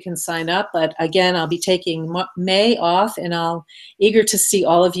interested, you can sign up. But again, I'll be taking May off, and I'll eager to see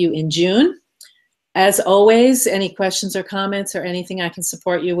all of you in June. As always, any questions or comments or anything I can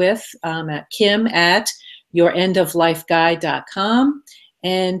support you with, at kim@yourendoflifeguide.com.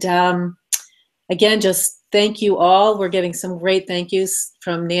 And again, just thank you all. We're getting some great thank yous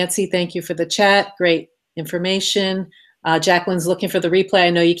from Nancy. Thank you for the chat. Great information. Jacqueline's looking for the replay.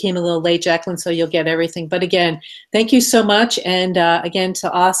 I know you came a little late, Jacqueline, so you'll get everything. But again, thank you so much. And again, to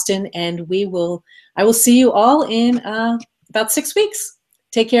Austyn, and I will see you all in about 6 weeks.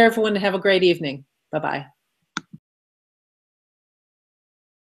 Take care, everyone, and have a great evening. Bye-bye.